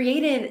we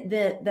created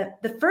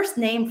the first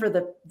name for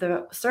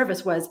the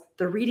service was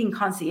the Reading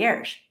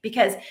Concierge,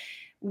 because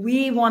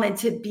we wanted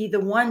to be the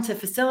one to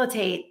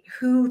facilitate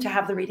who to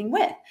have the reading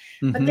with.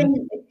 But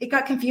then it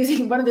got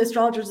confusing. One of the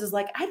astrologers is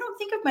like, I don't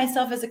think of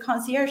myself as a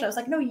concierge. I was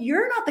like, no,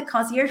 you're not the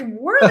concierge.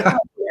 We're the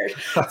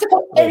concierge.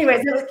 So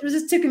anyways, it was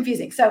just too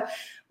confusing. So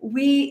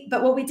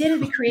but what we did is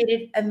we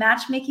created a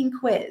matchmaking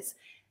quiz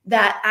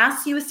that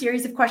asks you a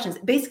series of questions,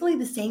 basically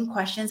the same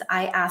questions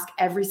I ask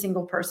every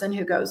single person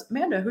who goes,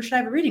 Amanda, who should I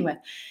have a reading with?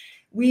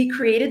 We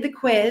created the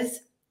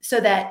quiz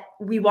so that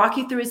we walk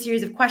you through a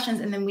series of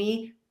questions, and then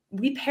we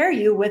pair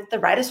you with the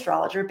right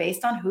astrologer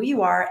based on who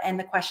you are and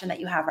the question that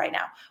you have right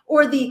now,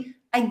 or the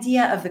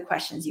idea of the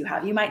questions you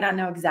have. You might not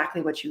know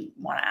exactly what you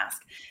want to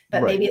ask,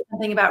 but maybe it's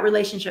something about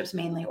relationships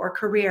mainly, or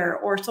career,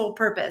 or soul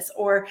purpose,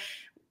 or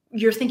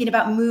you're thinking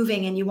about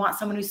moving and you want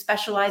someone who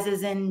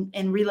specializes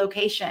in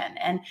relocation.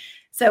 And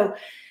so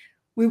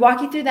we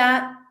walk you through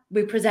that.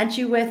 We present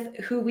you with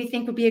who we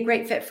think would be a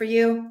great fit for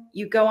you.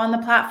 You go on the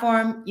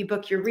platform, you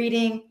book your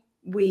reading,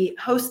 we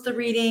host the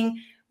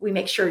reading, we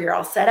make sure you're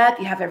all set up,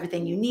 you have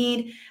everything you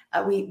need.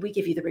 We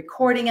give you the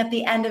recording at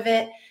the end of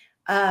it.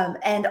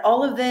 And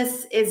all of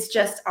this is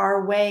just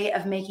our way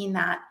of making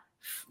that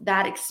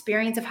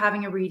experience of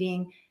having a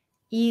reading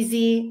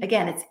easy.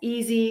 Again, it's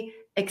easy,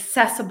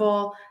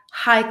 accessible,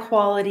 high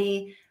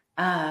quality,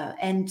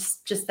 and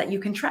just that you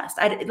can trust.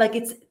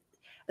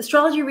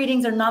 Astrology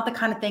readings are not the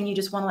kind of thing you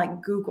just want to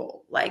like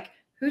Google, like,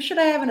 who should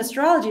I have an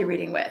astrology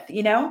reading with?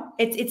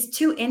 It's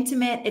too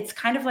intimate. It's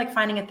kind of like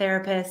finding a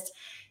therapist.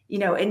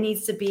 it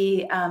needs to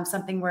be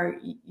something where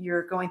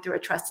you're going through a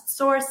trusted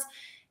source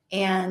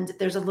and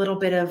there's a little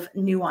bit of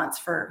nuance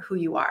for who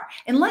you are.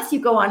 Unless you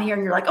go on here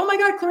and you're like, oh my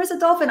God, Clarissa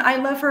Dolphin, I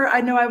love her. I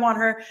know I want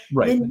her.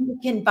 Right. Then you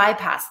can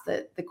bypass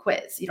the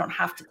quiz. You don't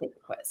have to take the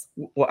quiz.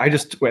 Well,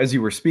 as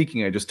you were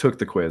speaking, I just took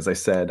the quiz. I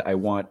said, I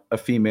want a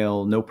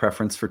female, no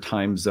preference for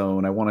time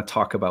zone. I want to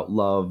talk about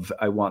love.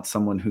 I want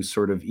someone who's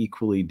sort of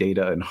equally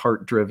data and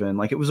heart driven.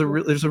 Like,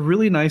 there's a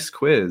really nice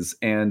quiz.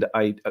 And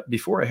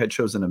before I had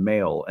chosen a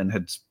male and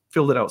had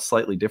filled it out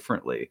slightly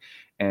differently,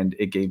 and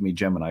it gave me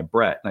Gemini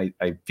Brett. And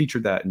I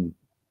featured that in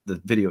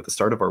the video at the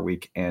start of our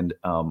week. And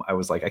I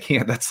was like, I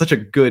can't, that's such a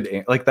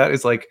good, like, that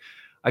is like,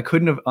 I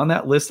couldn't have, on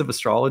that list of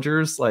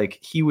astrologers, like,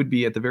 he would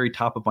be at the very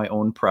top of my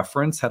own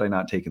preference had I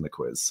not taken the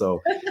quiz. So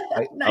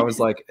I was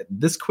like,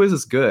 this quiz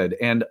is good.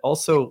 And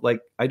also, like,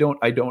 I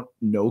don't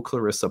know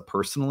Clarissa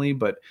personally,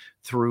 but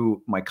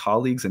through my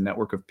colleagues and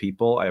network of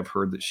people, I have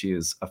heard that she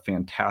is a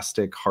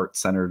fantastic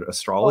heart-centered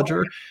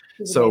astrologer.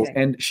 So,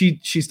 and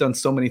she's done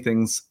so many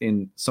things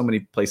in so many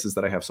places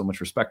that I have so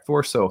much respect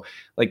for. So,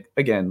 like,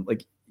 again,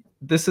 like,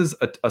 this is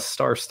a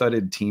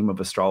star-studded team of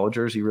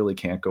astrologers you really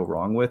can't go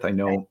wrong with. I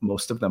know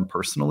most of them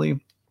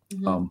personally.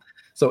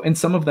 Mm-hmm. And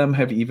some of them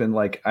have even,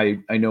 like, I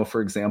know,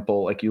 for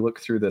example, like, you look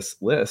through this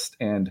list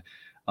and,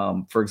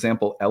 for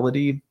example,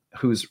 Elodie,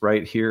 who's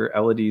right here,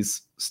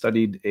 Elodie's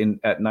studied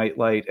at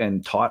Nightlight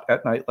and taught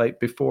at Nightlight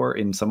before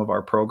in some of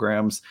our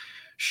programs.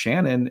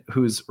 Shannon,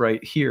 who's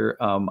right here,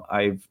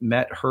 I've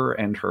met her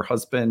and her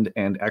husband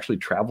and actually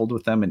traveled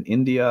with them in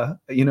India,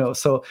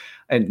 so,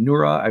 and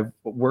Noura I've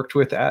worked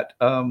with at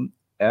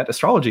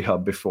Astrology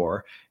Hub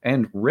before.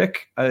 And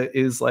Rick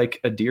is like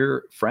a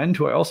dear friend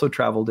who I also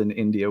traveled in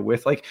India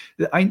with. Like,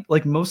 I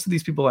like most of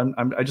these people,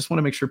 I just want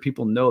to make sure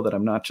people know that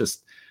I'm not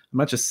just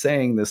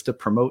saying this to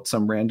promote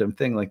some random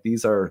thing. Like,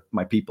 these are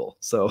my people.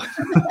 So,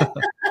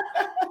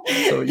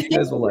 so you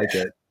guys will like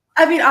it.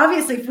 I mean,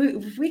 obviously,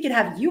 if we could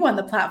have you on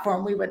the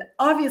platform, we would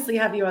obviously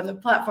have you on the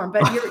platform.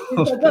 But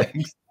you're so booked.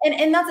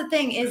 And that's the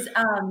thing is,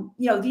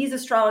 these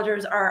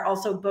astrologers are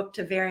also booked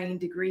to varying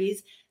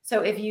degrees.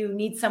 So if you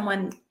need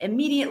someone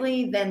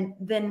immediately,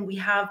 then we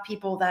have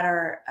people that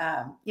are,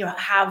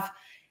 have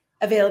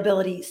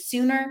availability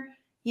sooner.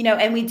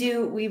 And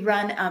we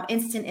run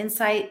instant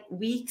insight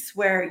weeks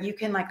where you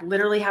can, like,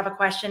 literally have a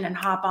question and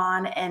hop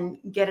on and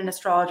get an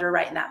astrologer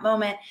right in that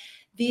moment.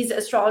 These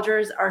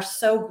astrologers are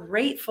so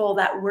grateful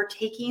that we're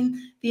taking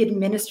the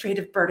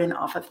administrative burden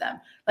off of them.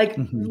 Like,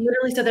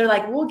 literally, so they're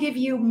like, we'll give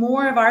you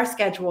more of our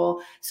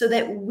schedule so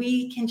that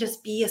we can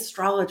just be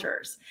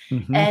astrologers.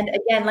 And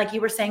again, like you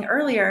were saying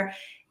earlier,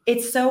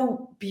 it's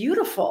so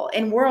beautiful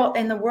in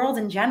the world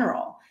in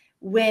general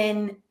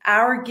when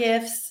our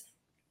gifts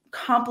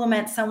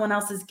complement someone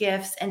else's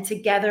gifts, and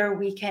together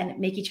we can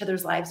make each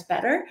other's lives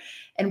better,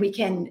 and we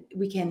can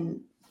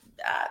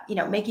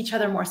make each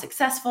other more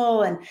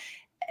successful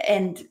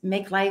and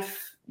make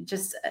life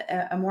just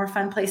a more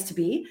fun place to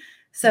be.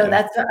 So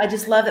I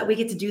just love that we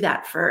get to do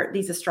that for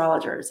these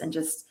astrologers and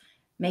just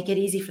make it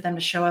easy for them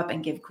to show up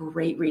and give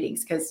great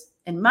readings. Because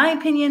in my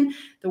opinion,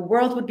 the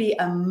world would be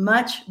a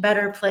much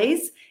better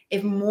place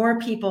if more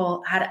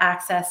people had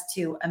access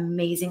to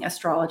amazing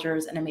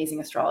astrologers and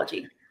amazing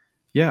astrology.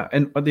 Yeah.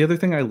 And the other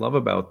thing I love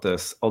about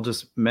this, I'll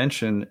just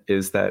mention,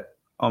 is that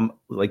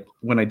like,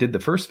 when I did the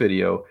first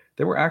video,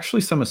 there were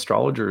actually some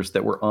astrologers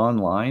that were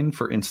online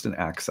for instant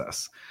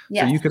access.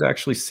 Yes. So you could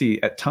actually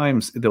see, at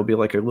times there'll be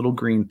like a little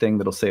green thing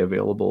that'll say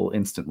available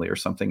instantly or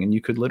something. And you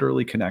could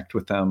literally connect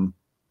with them,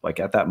 like,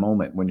 at that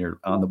moment when you're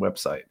on the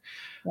website.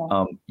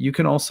 Yeah. You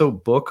can also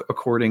book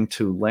according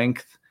to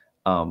length,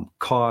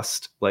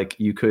 cost. Like,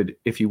 you could,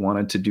 if you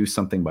wanted to do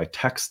something by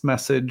text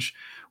message,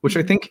 which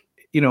I think,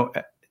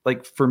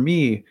 like, for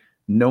me,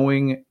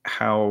 knowing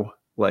how,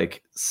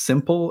 like,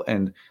 simple,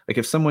 and like,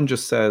 if someone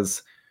just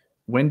says,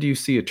 when do you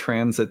see a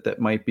transit that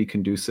might be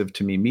conducive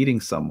to me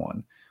meeting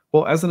someone?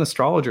 Well, as an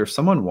astrologer, if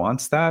someone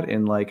wants that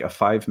in like a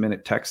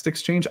 5-minute text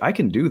exchange, I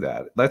can do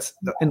that.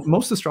 And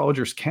most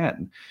astrologers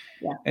can.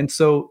 Yeah. And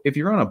so if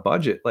you're on a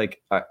budget,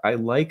 like, I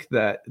like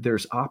that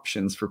there's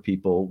options for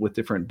people with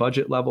different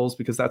budget levels,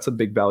 because that's a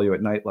big value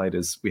at Nightlight,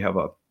 is we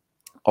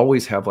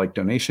always have like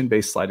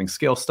donation-based sliding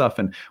scale stuff.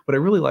 And what I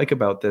really like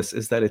about this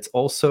is that it's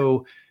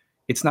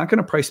not going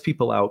to price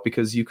people out,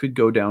 because you could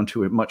go down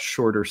to a much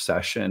shorter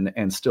session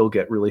and still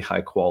get really high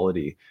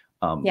quality.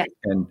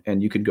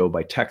 And you could go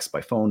by text,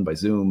 by phone, by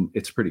Zoom.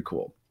 It's pretty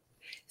cool.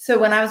 So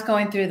when I was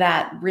going through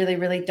that really,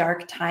 really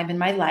dark time in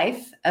my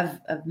life of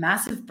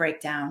massive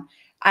breakdown,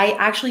 I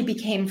actually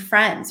became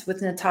friends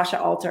with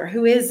Natasha Alter,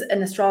 who is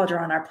an astrologer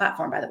on our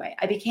platform, by the way.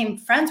 I became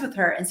friends with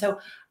her. And so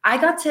I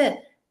got to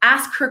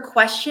ask her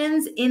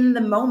questions in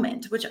the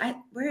moment,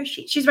 where is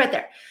she? She's right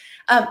there.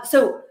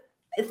 So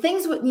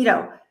things would,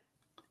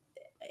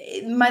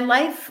 my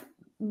life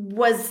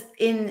was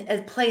in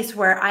a place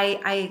where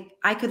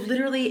I could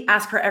literally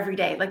ask her every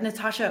day, like,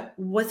 Natasha,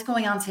 what's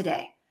going on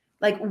today?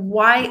 Like,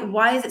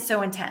 why is it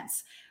so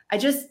intense? I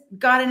just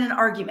got in an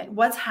argument.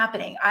 What's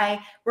happening?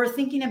 We're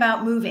thinking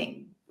about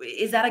moving.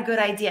 is that a good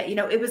idea? You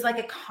know, it was like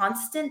a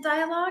constant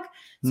dialogue.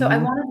 So I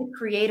Mm-hmm. wanted to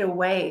create a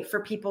way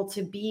for people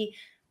to be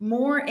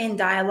more in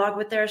dialogue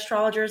with their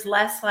astrologers,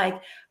 less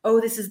like,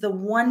 oh, this is the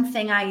one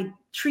thing I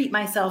treat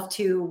myself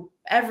to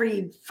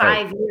every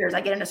Right. 5 years.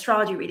 I get an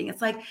astrology reading.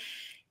 It's like,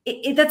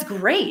 that's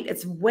great.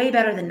 It's way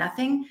better than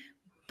nothing.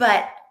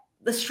 But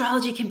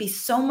astrology can be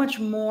so much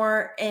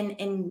more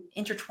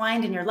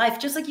intertwined in your life,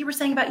 just like you were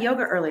saying about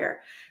yoga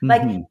earlier.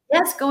 Like, Mm-hmm.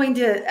 yes, going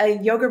to a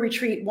yoga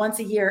retreat once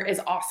a year is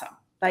awesome.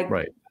 Like,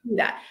 Right. do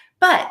that.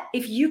 But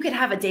if you could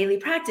have a daily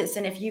practice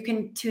and if you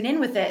can tune in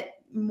with it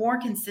more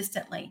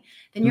consistently,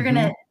 then you're going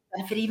Mm-hmm. to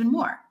benefit even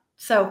more.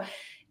 So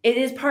it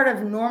is part of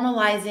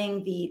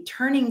normalizing the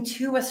turning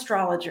to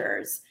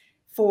astrologers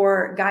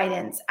for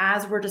guidance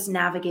as we're just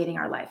navigating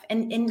our life.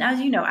 And as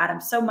you know, Adam,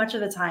 so much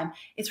of the time,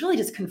 it's really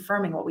just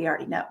confirming what we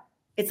already know.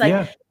 It's like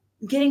Yeah.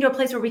 getting to a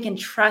place where we can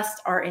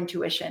trust our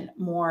intuition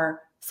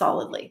more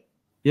solidly.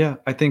 Yeah.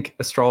 I think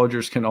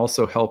astrologers can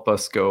also help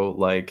us go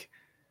like,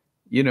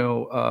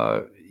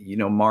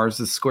 Mars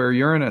is square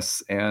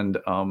Uranus. And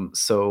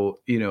so,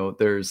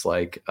 there's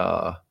like,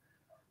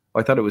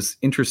 I thought it was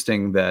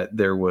interesting that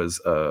there was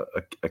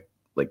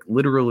like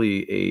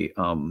literally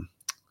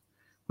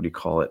what do you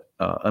call it?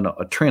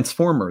 A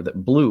transformer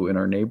that blew in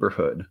our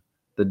neighborhood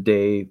the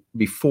day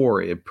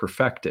before it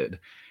perfected.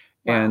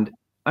 Wow. And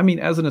I mean,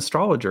 as an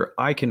astrologer,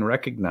 I can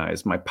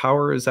recognize my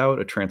power is out.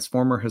 A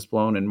transformer has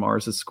blown and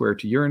Mars is square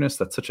to Uranus.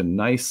 That's such a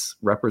nice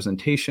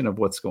representation of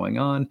what's going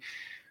on.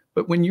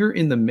 But when you're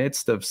in the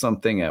midst of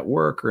something at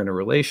work or in a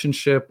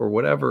relationship or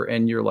whatever,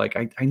 and you're like,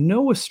 I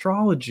know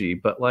astrology,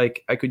 but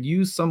like I could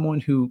use someone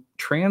who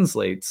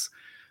translates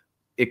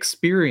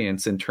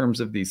experience in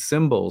terms of these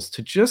symbols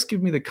to just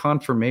give me the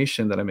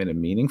confirmation that I'm in a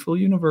meaningful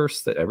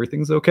universe, that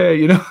everything's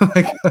okay,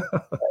 like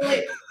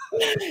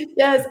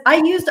Yes,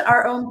 I used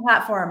our own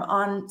platform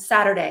on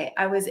Saturday.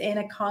 I was in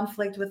a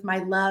conflict with my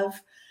love,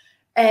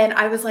 and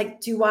I was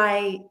like, do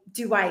I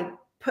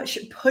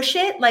push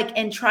it like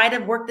and try to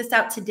work this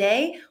out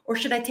today, or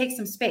should I take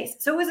some space?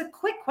 So it was a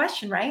quick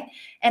question, right?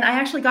 And I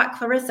actually got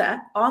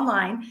Clarissa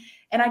online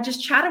and I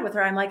just chatted with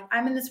her. I'm like,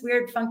 I'm in this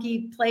weird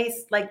funky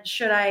place. Like,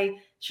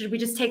 should we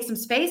just take some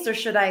space, or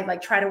should I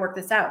like try to work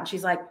this out? And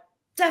she's like,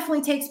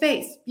 definitely take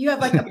space. You have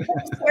like a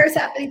squares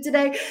happening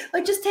today.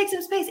 Like, just take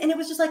some space. And it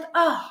was just like,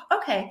 oh,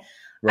 okay.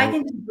 I right.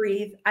 can just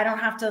breathe. I don't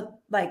have to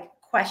like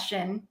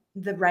question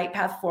the right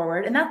path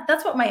forward. And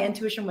that's what my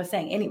intuition was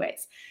saying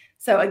anyways.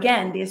 So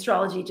again, the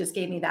astrology just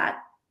gave me that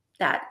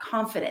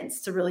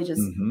confidence to really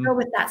just Mm-hmm. go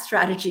with that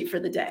strategy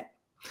for the day.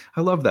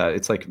 I love that.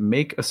 It's like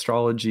make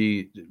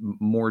astrology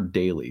more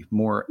daily,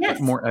 Yes.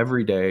 more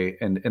every day,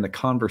 and the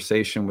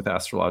conversation with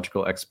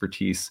astrological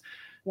expertise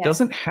Yes.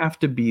 doesn't have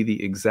to be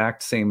the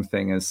exact same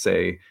thing as,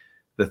 say,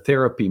 the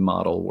therapy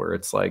model where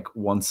it's like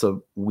once a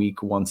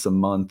week, once a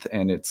month,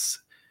 and it's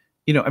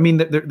I mean,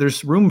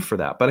 there's room for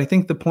that. But I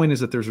think the point is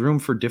that there's room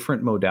for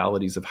different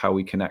modalities of how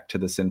we connect to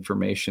this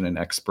information and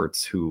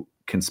experts who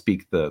can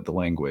speak the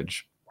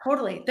language.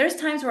 Totally. There's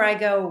times where I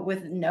go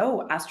with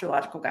no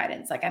astrological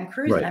guidance. Like, I'm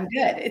cruising, Right. I'm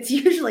good. It's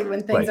usually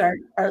when things Right.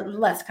 are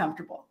less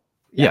comfortable.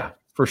 Yeah. Yeah,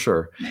 for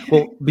sure.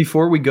 Well,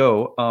 before we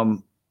go,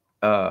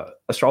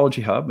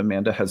 Astrology Hub,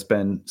 Amanda, has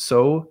been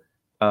so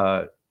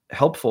uh,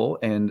 helpful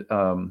and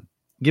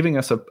giving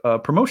us a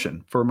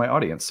promotion for my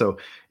audience. So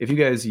if you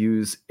guys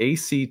use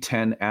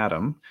AC10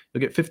 Adam, you'll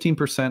get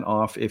 15%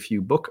 off if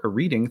you book a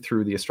reading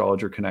through the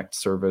Astrologer Connect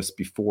service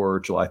before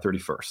July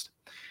 31st.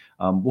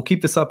 We'll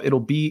keep this up.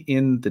 It'll be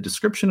in the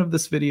description of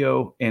this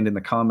video and in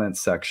the comments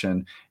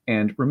section.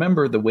 And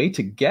remember, the way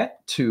to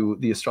get to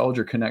the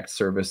Astrologer Connect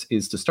service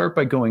is to start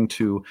by going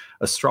to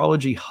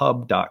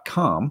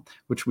astrologyhub.com,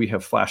 which we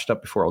have flashed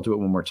up before. I'll do it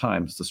one more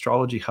time. It's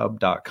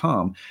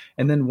astrologyhub.com.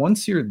 And then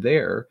once you're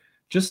there,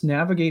 just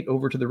navigate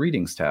over to the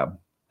readings tab,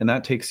 and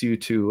that takes you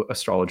to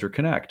Astrologer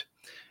Connect.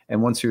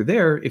 And once you're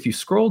there, if you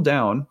scroll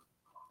down,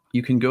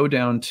 you can go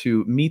down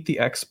to meet the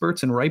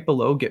experts, and right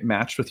below get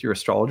matched with your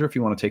astrologer if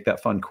you want to take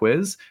that fun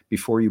quiz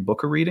before you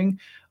book a reading.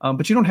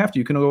 But you don't have to.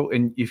 You can go,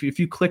 and if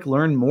you click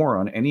learn more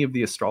on any of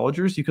the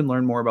astrologers, you can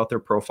learn more about their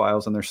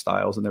profiles and their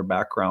styles and their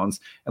backgrounds.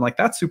 And like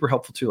that's super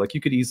helpful too. Like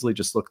you could easily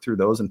just look through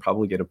those and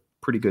probably get a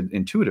pretty good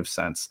intuitive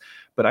sense.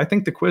 But I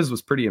think the quiz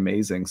was pretty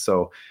amazing.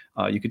 So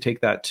you could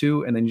take that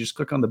too. And then you just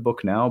click on the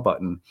book now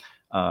button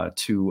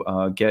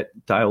to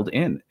get dialed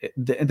in.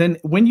 And then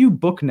when you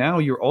book now,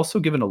 you're also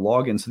given a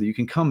login so that you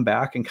can come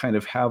back and kind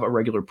of have a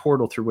regular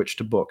portal through which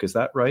to book. Is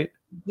that right?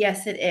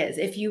 Yes, it is.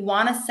 If you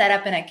want to set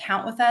up an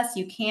account with us,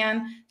 you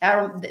can.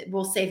 That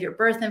will save your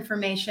birth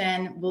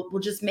information. We'll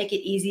just make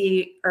it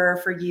easier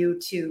for you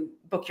to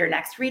book your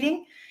next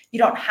reading. You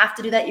don't have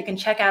to do that. You can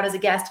check out as a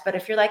guest, but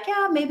if you're like,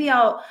 yeah, maybe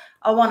I'll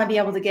want to be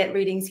able to get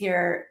readings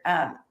here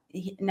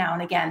now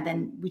and again,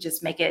 then we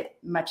just make it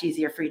much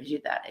easier for you to do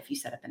that if you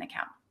set up an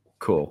account.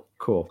 Cool.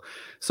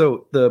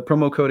 So the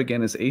promo code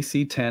again is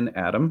AC10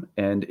 Adam.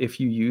 And if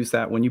you use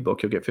that when you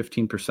book, you'll get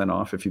 15%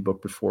 off if you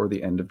book before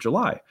the end of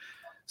July.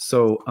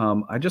 So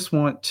I just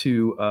want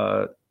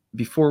to,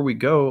 before we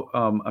go,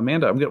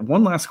 Amanda, I'm going to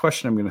one last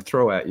question I'm going to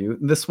throw at you.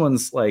 This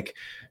one's like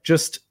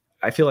just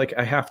I feel like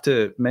I have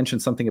to mention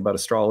something about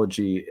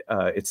astrology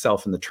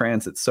itself and the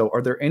transits. So,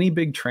 are there any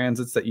big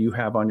transits that you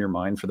have on your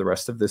mind for the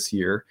rest of this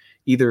year?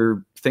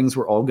 Either things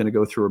we're all going to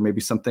go through, or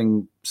maybe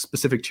something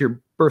specific to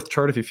your birth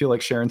chart, if you feel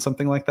like sharing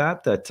something like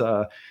that,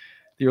 that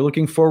you're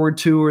looking forward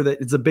to, or that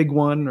it's a big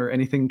one, or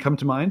anything come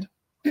to mind?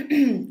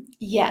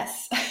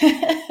 Yes,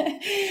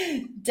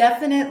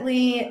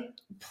 definitely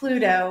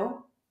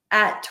Pluto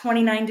at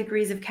 29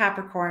 degrees of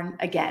Capricorn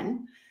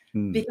again,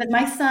 because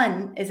my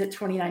sun is at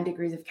 29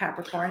 degrees of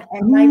Capricorn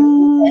and my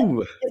Venus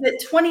Ooh. is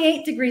at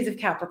 28 degrees of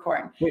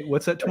Capricorn. Wait,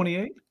 what's that,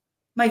 28?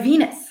 My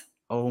Venus.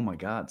 Oh my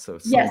God. So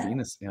Sun, Yes.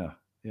 Venus. Yeah.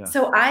 Yeah.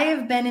 So I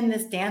have been in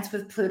this dance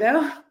with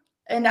Pluto,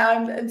 and now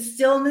I'm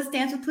still in this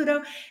dance with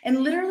Pluto. And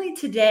literally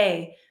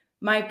today,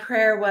 my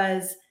prayer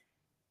was,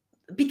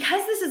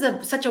 because this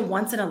is such a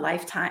once in a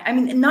lifetime. I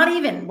mean, not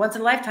even once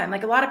in a lifetime.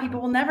 Like, a lot of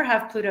people will never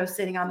have Pluto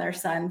sitting on their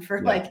sun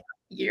for like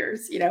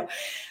years, you know.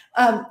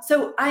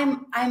 So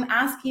I'm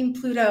asking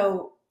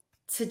Pluto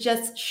to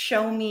just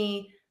show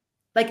me,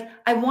 like,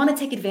 I want to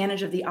take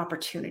advantage of the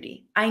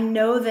opportunity. I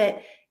know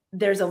that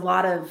there's a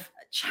lot of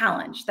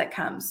challenge that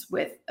comes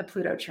with a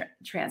Pluto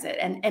transit.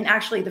 And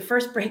actually the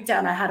first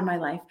breakdown I had in my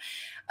life,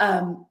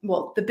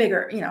 well, the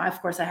bigger, you know,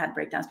 of course I had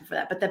breakdowns before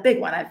that, but the big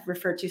one I've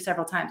referred to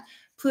several times,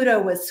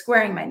 Pluto was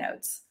squaring my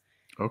nodes.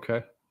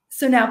 Okay.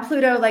 So now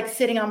Pluto, like,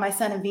 sitting on my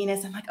sun and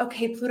Venus, I'm like,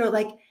 okay, Pluto,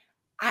 like,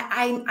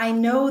 I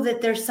know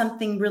that there's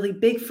something really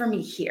big for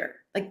me here.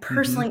 Like,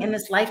 personally in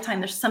this lifetime,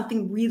 there's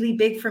something really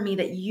big for me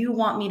that you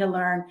want me to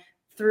learn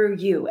through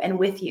you and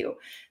with you.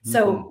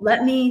 So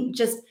let me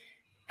just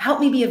help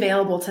me be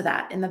available to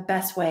that in the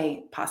best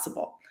way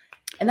possible.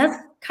 And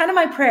that's kind of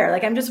my prayer.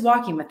 Like, I'm just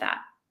walking with that.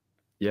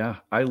 Yeah,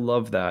 I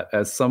love that.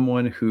 As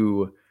someone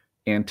who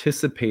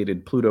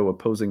anticipated Pluto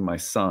opposing my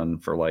sun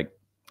for like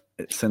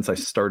since I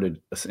started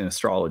in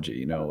astrology,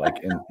 you know, like,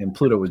 and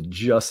Pluto was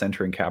just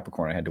entering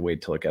Capricorn. I had to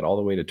wait till it got all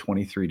the way to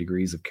 23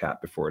 degrees of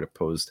Cap before it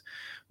opposed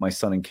my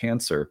sun in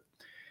Cancer.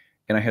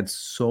 And I had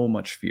so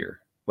much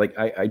fear. Like,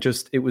 I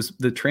just, it was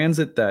the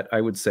transit that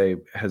I would say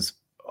has,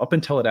 up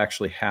until it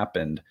actually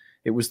happened,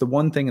 it was the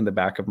one thing in the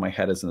back of my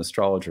head as an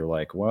astrologer,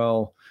 like,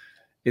 well,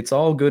 it's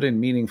all good and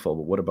meaningful,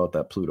 but what about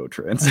that Pluto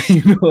transit?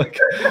 You know, like,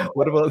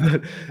 what about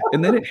that?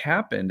 And then it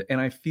happened.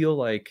 And I feel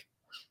like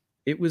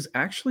it was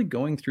actually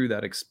going through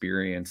that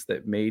experience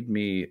that made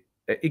me,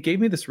 it gave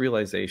me this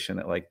realization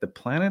that, like, the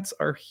planets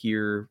are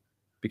here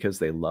because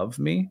they love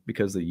me,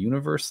 because the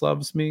universe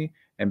loves me,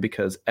 and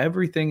because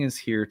everything is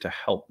here to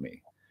help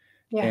me.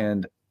 Yeah.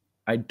 And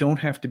I don't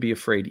have to be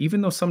afraid,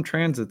 even though some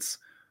transits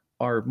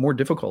are more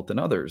difficult than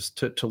others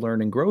to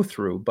learn and grow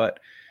through. But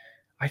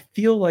I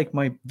feel like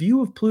my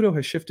view of Pluto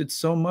has shifted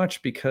so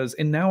much because,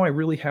 and now I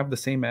really have the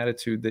same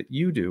attitude that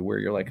you do, where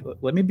you're like,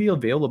 let me be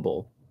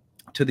available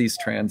to these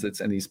transits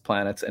and these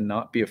planets and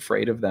not be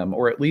afraid of them.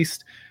 Or at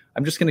least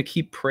I'm just going to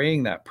keep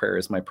praying that prayer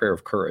as my prayer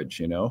of courage,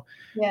 you know?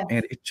 Yes.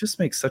 And it just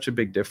makes such a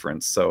big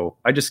difference. So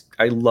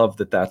I love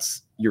that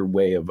that's your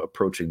way of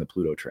approaching the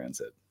Pluto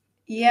transit.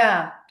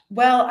 Yeah.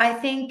 Well, I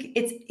think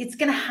it's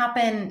going to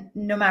happen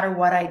no matter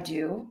what I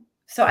do.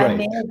 So I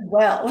may as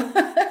well,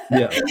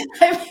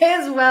 I may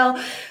as well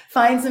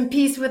find some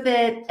peace with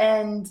it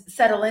and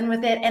settle in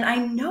with it. And I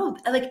know,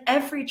 like,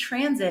 every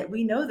transit,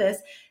 we know this,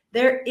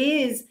 there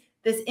is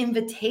this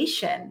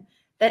invitation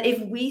that if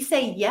we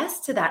say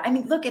yes to that, I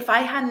mean, look, if I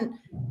hadn't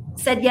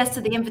said yes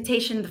to the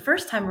invitation the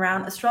first time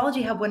around,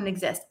 Astrology Hub wouldn't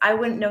exist. I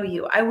wouldn't know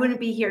you. I wouldn't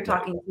be here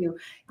talking to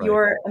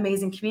your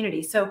amazing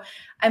community. So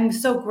I'm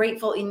so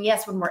grateful. And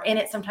yes, when we're in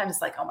it, sometimes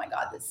it's like, oh my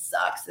God, this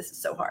sucks. This is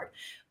so hard.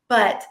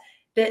 But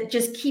that,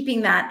 just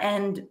keeping that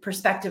end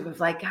perspective of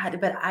like, God,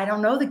 but I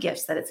don't know the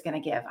gifts that it's going to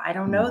give. I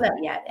don't know that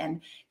yet.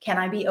 And can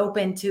I be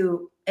open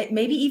to it,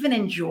 maybe even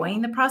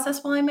enjoying the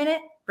process while I'm in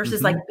it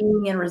versus like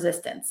being in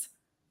resistance?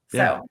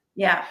 So,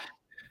 yeah.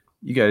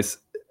 You guys,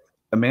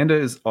 Amanda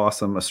is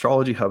awesome.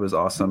 Astrology Hub is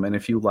awesome. And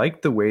if you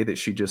like the way that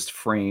she just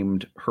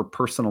framed her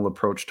personal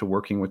approach to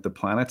working with the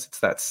planets, it's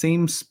that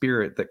same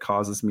spirit that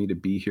causes me to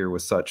be here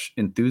with such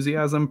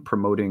enthusiasm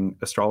promoting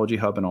Astrology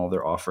Hub and all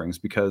their offerings,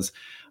 because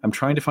I'm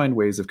trying to find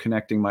ways of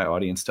connecting my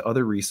audience to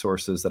other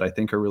resources that I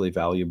think are really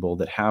valuable,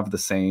 that have the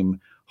same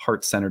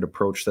heart-centered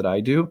approach that I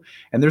do.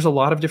 And there's a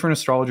lot of different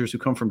astrologers who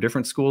come from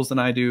different schools than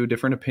I do,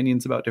 different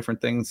opinions about different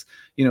things,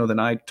 you know, than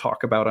I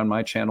talk about on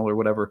my channel or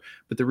whatever.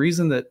 But the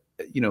reason that,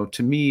 you know,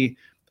 to me,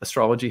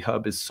 Astrology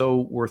Hub is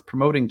so worth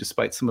promoting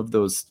despite some of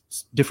those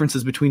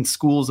differences between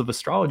schools of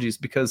astrology is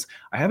because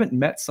I haven't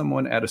met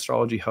someone at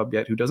Astrology Hub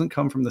yet who doesn't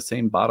come from the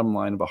same bottom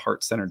line of a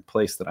heart-centered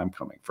place that I'm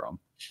coming from.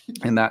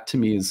 And that to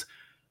me is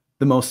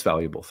the most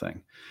valuable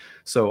thing.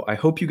 So I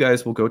hope you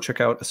guys will go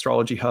check out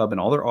Astrology Hub and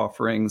all their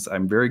offerings.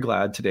 I'm very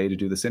glad today to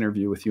do this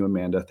interview with you,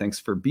 Amanda. Thanks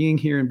for being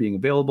here and being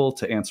available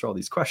to answer all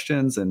these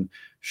questions and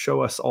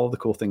show us all the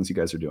cool things you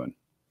guys are doing.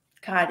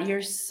 God,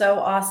 you're so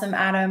awesome,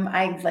 Adam.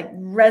 I like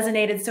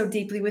resonated so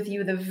deeply with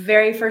you the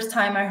very first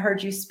time I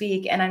heard you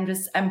speak. And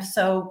I'm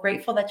so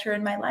grateful that you're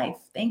in my life.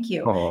 Thank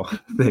you. Oh,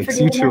 thanks.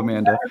 You too,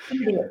 Amanda.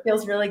 It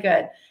feels really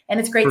good. And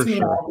it's great to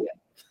meet all of you.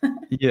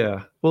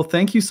 Yeah. Well,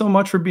 thank you so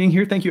much for being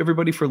here. Thank you,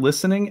 everybody, for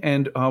listening.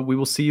 And we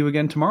will see you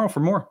again tomorrow for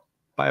more.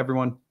 Bye,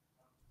 everyone.